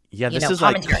 this is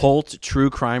like cult true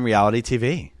crime reality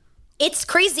TV. It's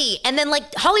crazy. And then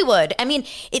like Hollywood, I mean,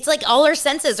 it's like all our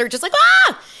senses are just like,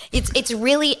 it's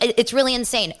really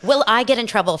insane. Will I get in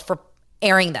trouble for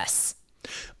airing this?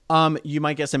 You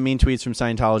might get some mean tweets from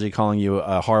Scientology calling you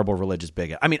a horrible religious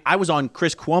bigot. I mean, I was on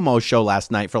Chris Cuomo's show last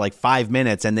night for like 5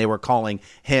 minutes, and they were calling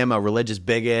him a religious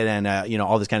bigot and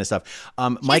all this kind of stuff.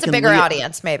 Mike, a bigger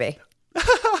audience, maybe.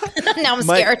 Now I'm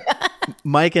scared.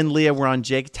 Mike and Leah were on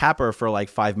Jake Tapper for like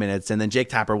 5 minutes, and then Jake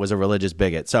Tapper was a religious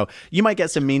bigot. So you might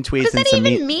get some mean tweets. What does that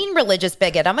even mean, religious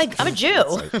bigot? I'm a Jew.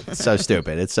 It's so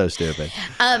stupid. It's so stupid.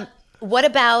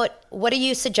 What do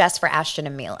you suggest for Ashton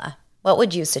and Mila? What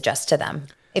would you suggest to them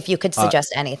if you could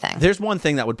suggest anything? There's one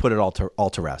thing that would put it all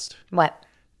to rest. What?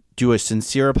 Do a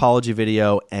sincere apology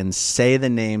video and say the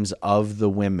names of the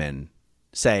women.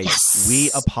 Say,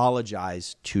 we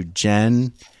apologize to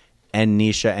Jen and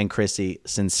Nisha and Chrissy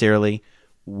sincerely.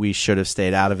 We should have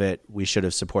stayed out of it. We should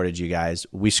have supported you guys.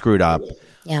 We screwed up.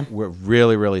 Yeah. We're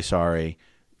really, really sorry.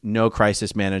 No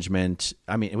crisis management.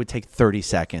 I mean, it would take 30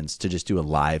 seconds to just do a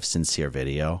live, sincere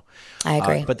video. I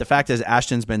agree. But the fact is,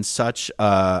 Ashton's been such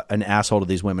an asshole to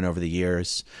these women over the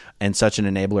years and such an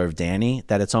enabler of Danny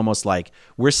that it's almost like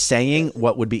we're saying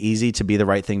what would be easy to be the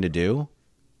right thing to do.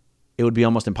 It would be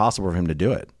almost impossible for him to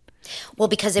do it. Well,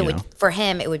 because for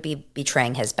him, it would be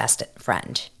betraying his best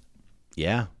friend.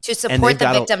 Yeah. To support the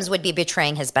victims would be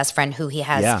betraying his best friend who he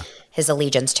has his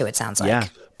allegiance to, it sounds like. Yeah.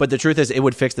 But the truth is, it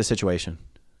would fix the situation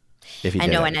if he did.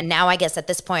 I know. And now I guess at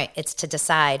this point, it's to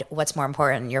decide what's more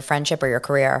important, your friendship or your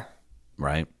career.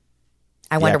 Right.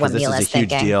 I wonder what Mila's thinking.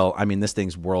 This is a huge deal. I mean, this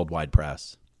thing's worldwide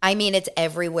press. I mean, it's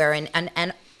everywhere.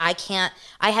 And I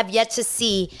have yet to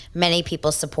see many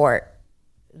people support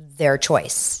their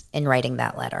choice in writing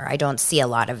that letter. I don't see a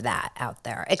lot of that out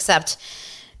there, except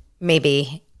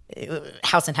maybe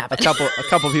House and Habit. A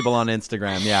couple people on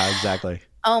Instagram. Yeah, exactly.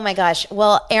 Oh my gosh.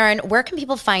 Well, Aaron, where can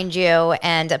people find you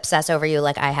and obsess over you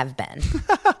like I have been?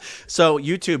 So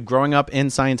YouTube, growing up in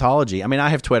Scientology. I mean, I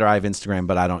have Twitter, I have Instagram,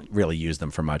 but I don't really use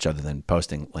them for much other than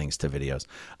posting links to videos.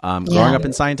 Growing up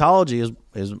in Scientology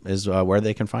is where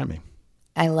they can find me.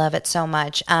 I love it so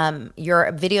much.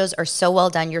 Your videos are so well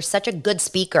done. You're such a good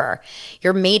speaker.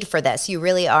 You're made for this. You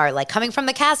really are. Like coming from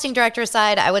the casting director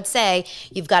side, I would say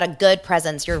you've got a good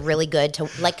presence. You're really good to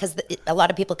like, because a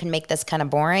lot of people can make this kind of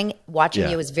boring.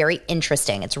 Watching you is very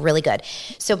interesting. It's really good.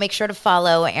 So make sure to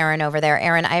follow Aaron over there.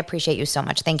 Aaron, I appreciate you so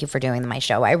much. Thank you for doing my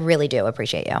show. I really do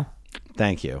appreciate you.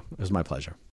 Thank you. It was my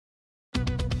pleasure.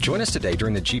 Join us today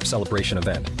during the Jeep Celebration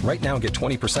event. Right now, get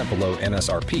 20% below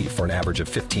MSRP for an average of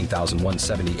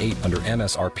 $15,178 under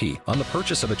MSRP on the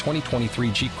purchase of a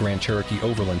 2023 Jeep Grand Cherokee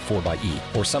Overland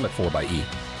 4xE or Summit 4xE.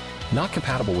 Not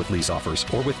compatible with lease offers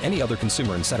or with any other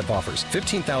consumer incentive offers.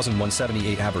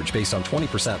 $15,178 average based on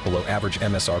 20% below average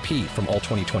MSRP from all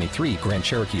 2023 Grand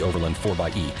Cherokee Overland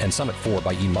 4xE and Summit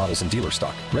 4xE models in dealer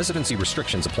stock. Residency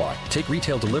restrictions apply. Take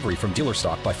retail delivery from dealer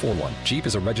stock by 4/1. Jeep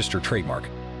is a registered trademark.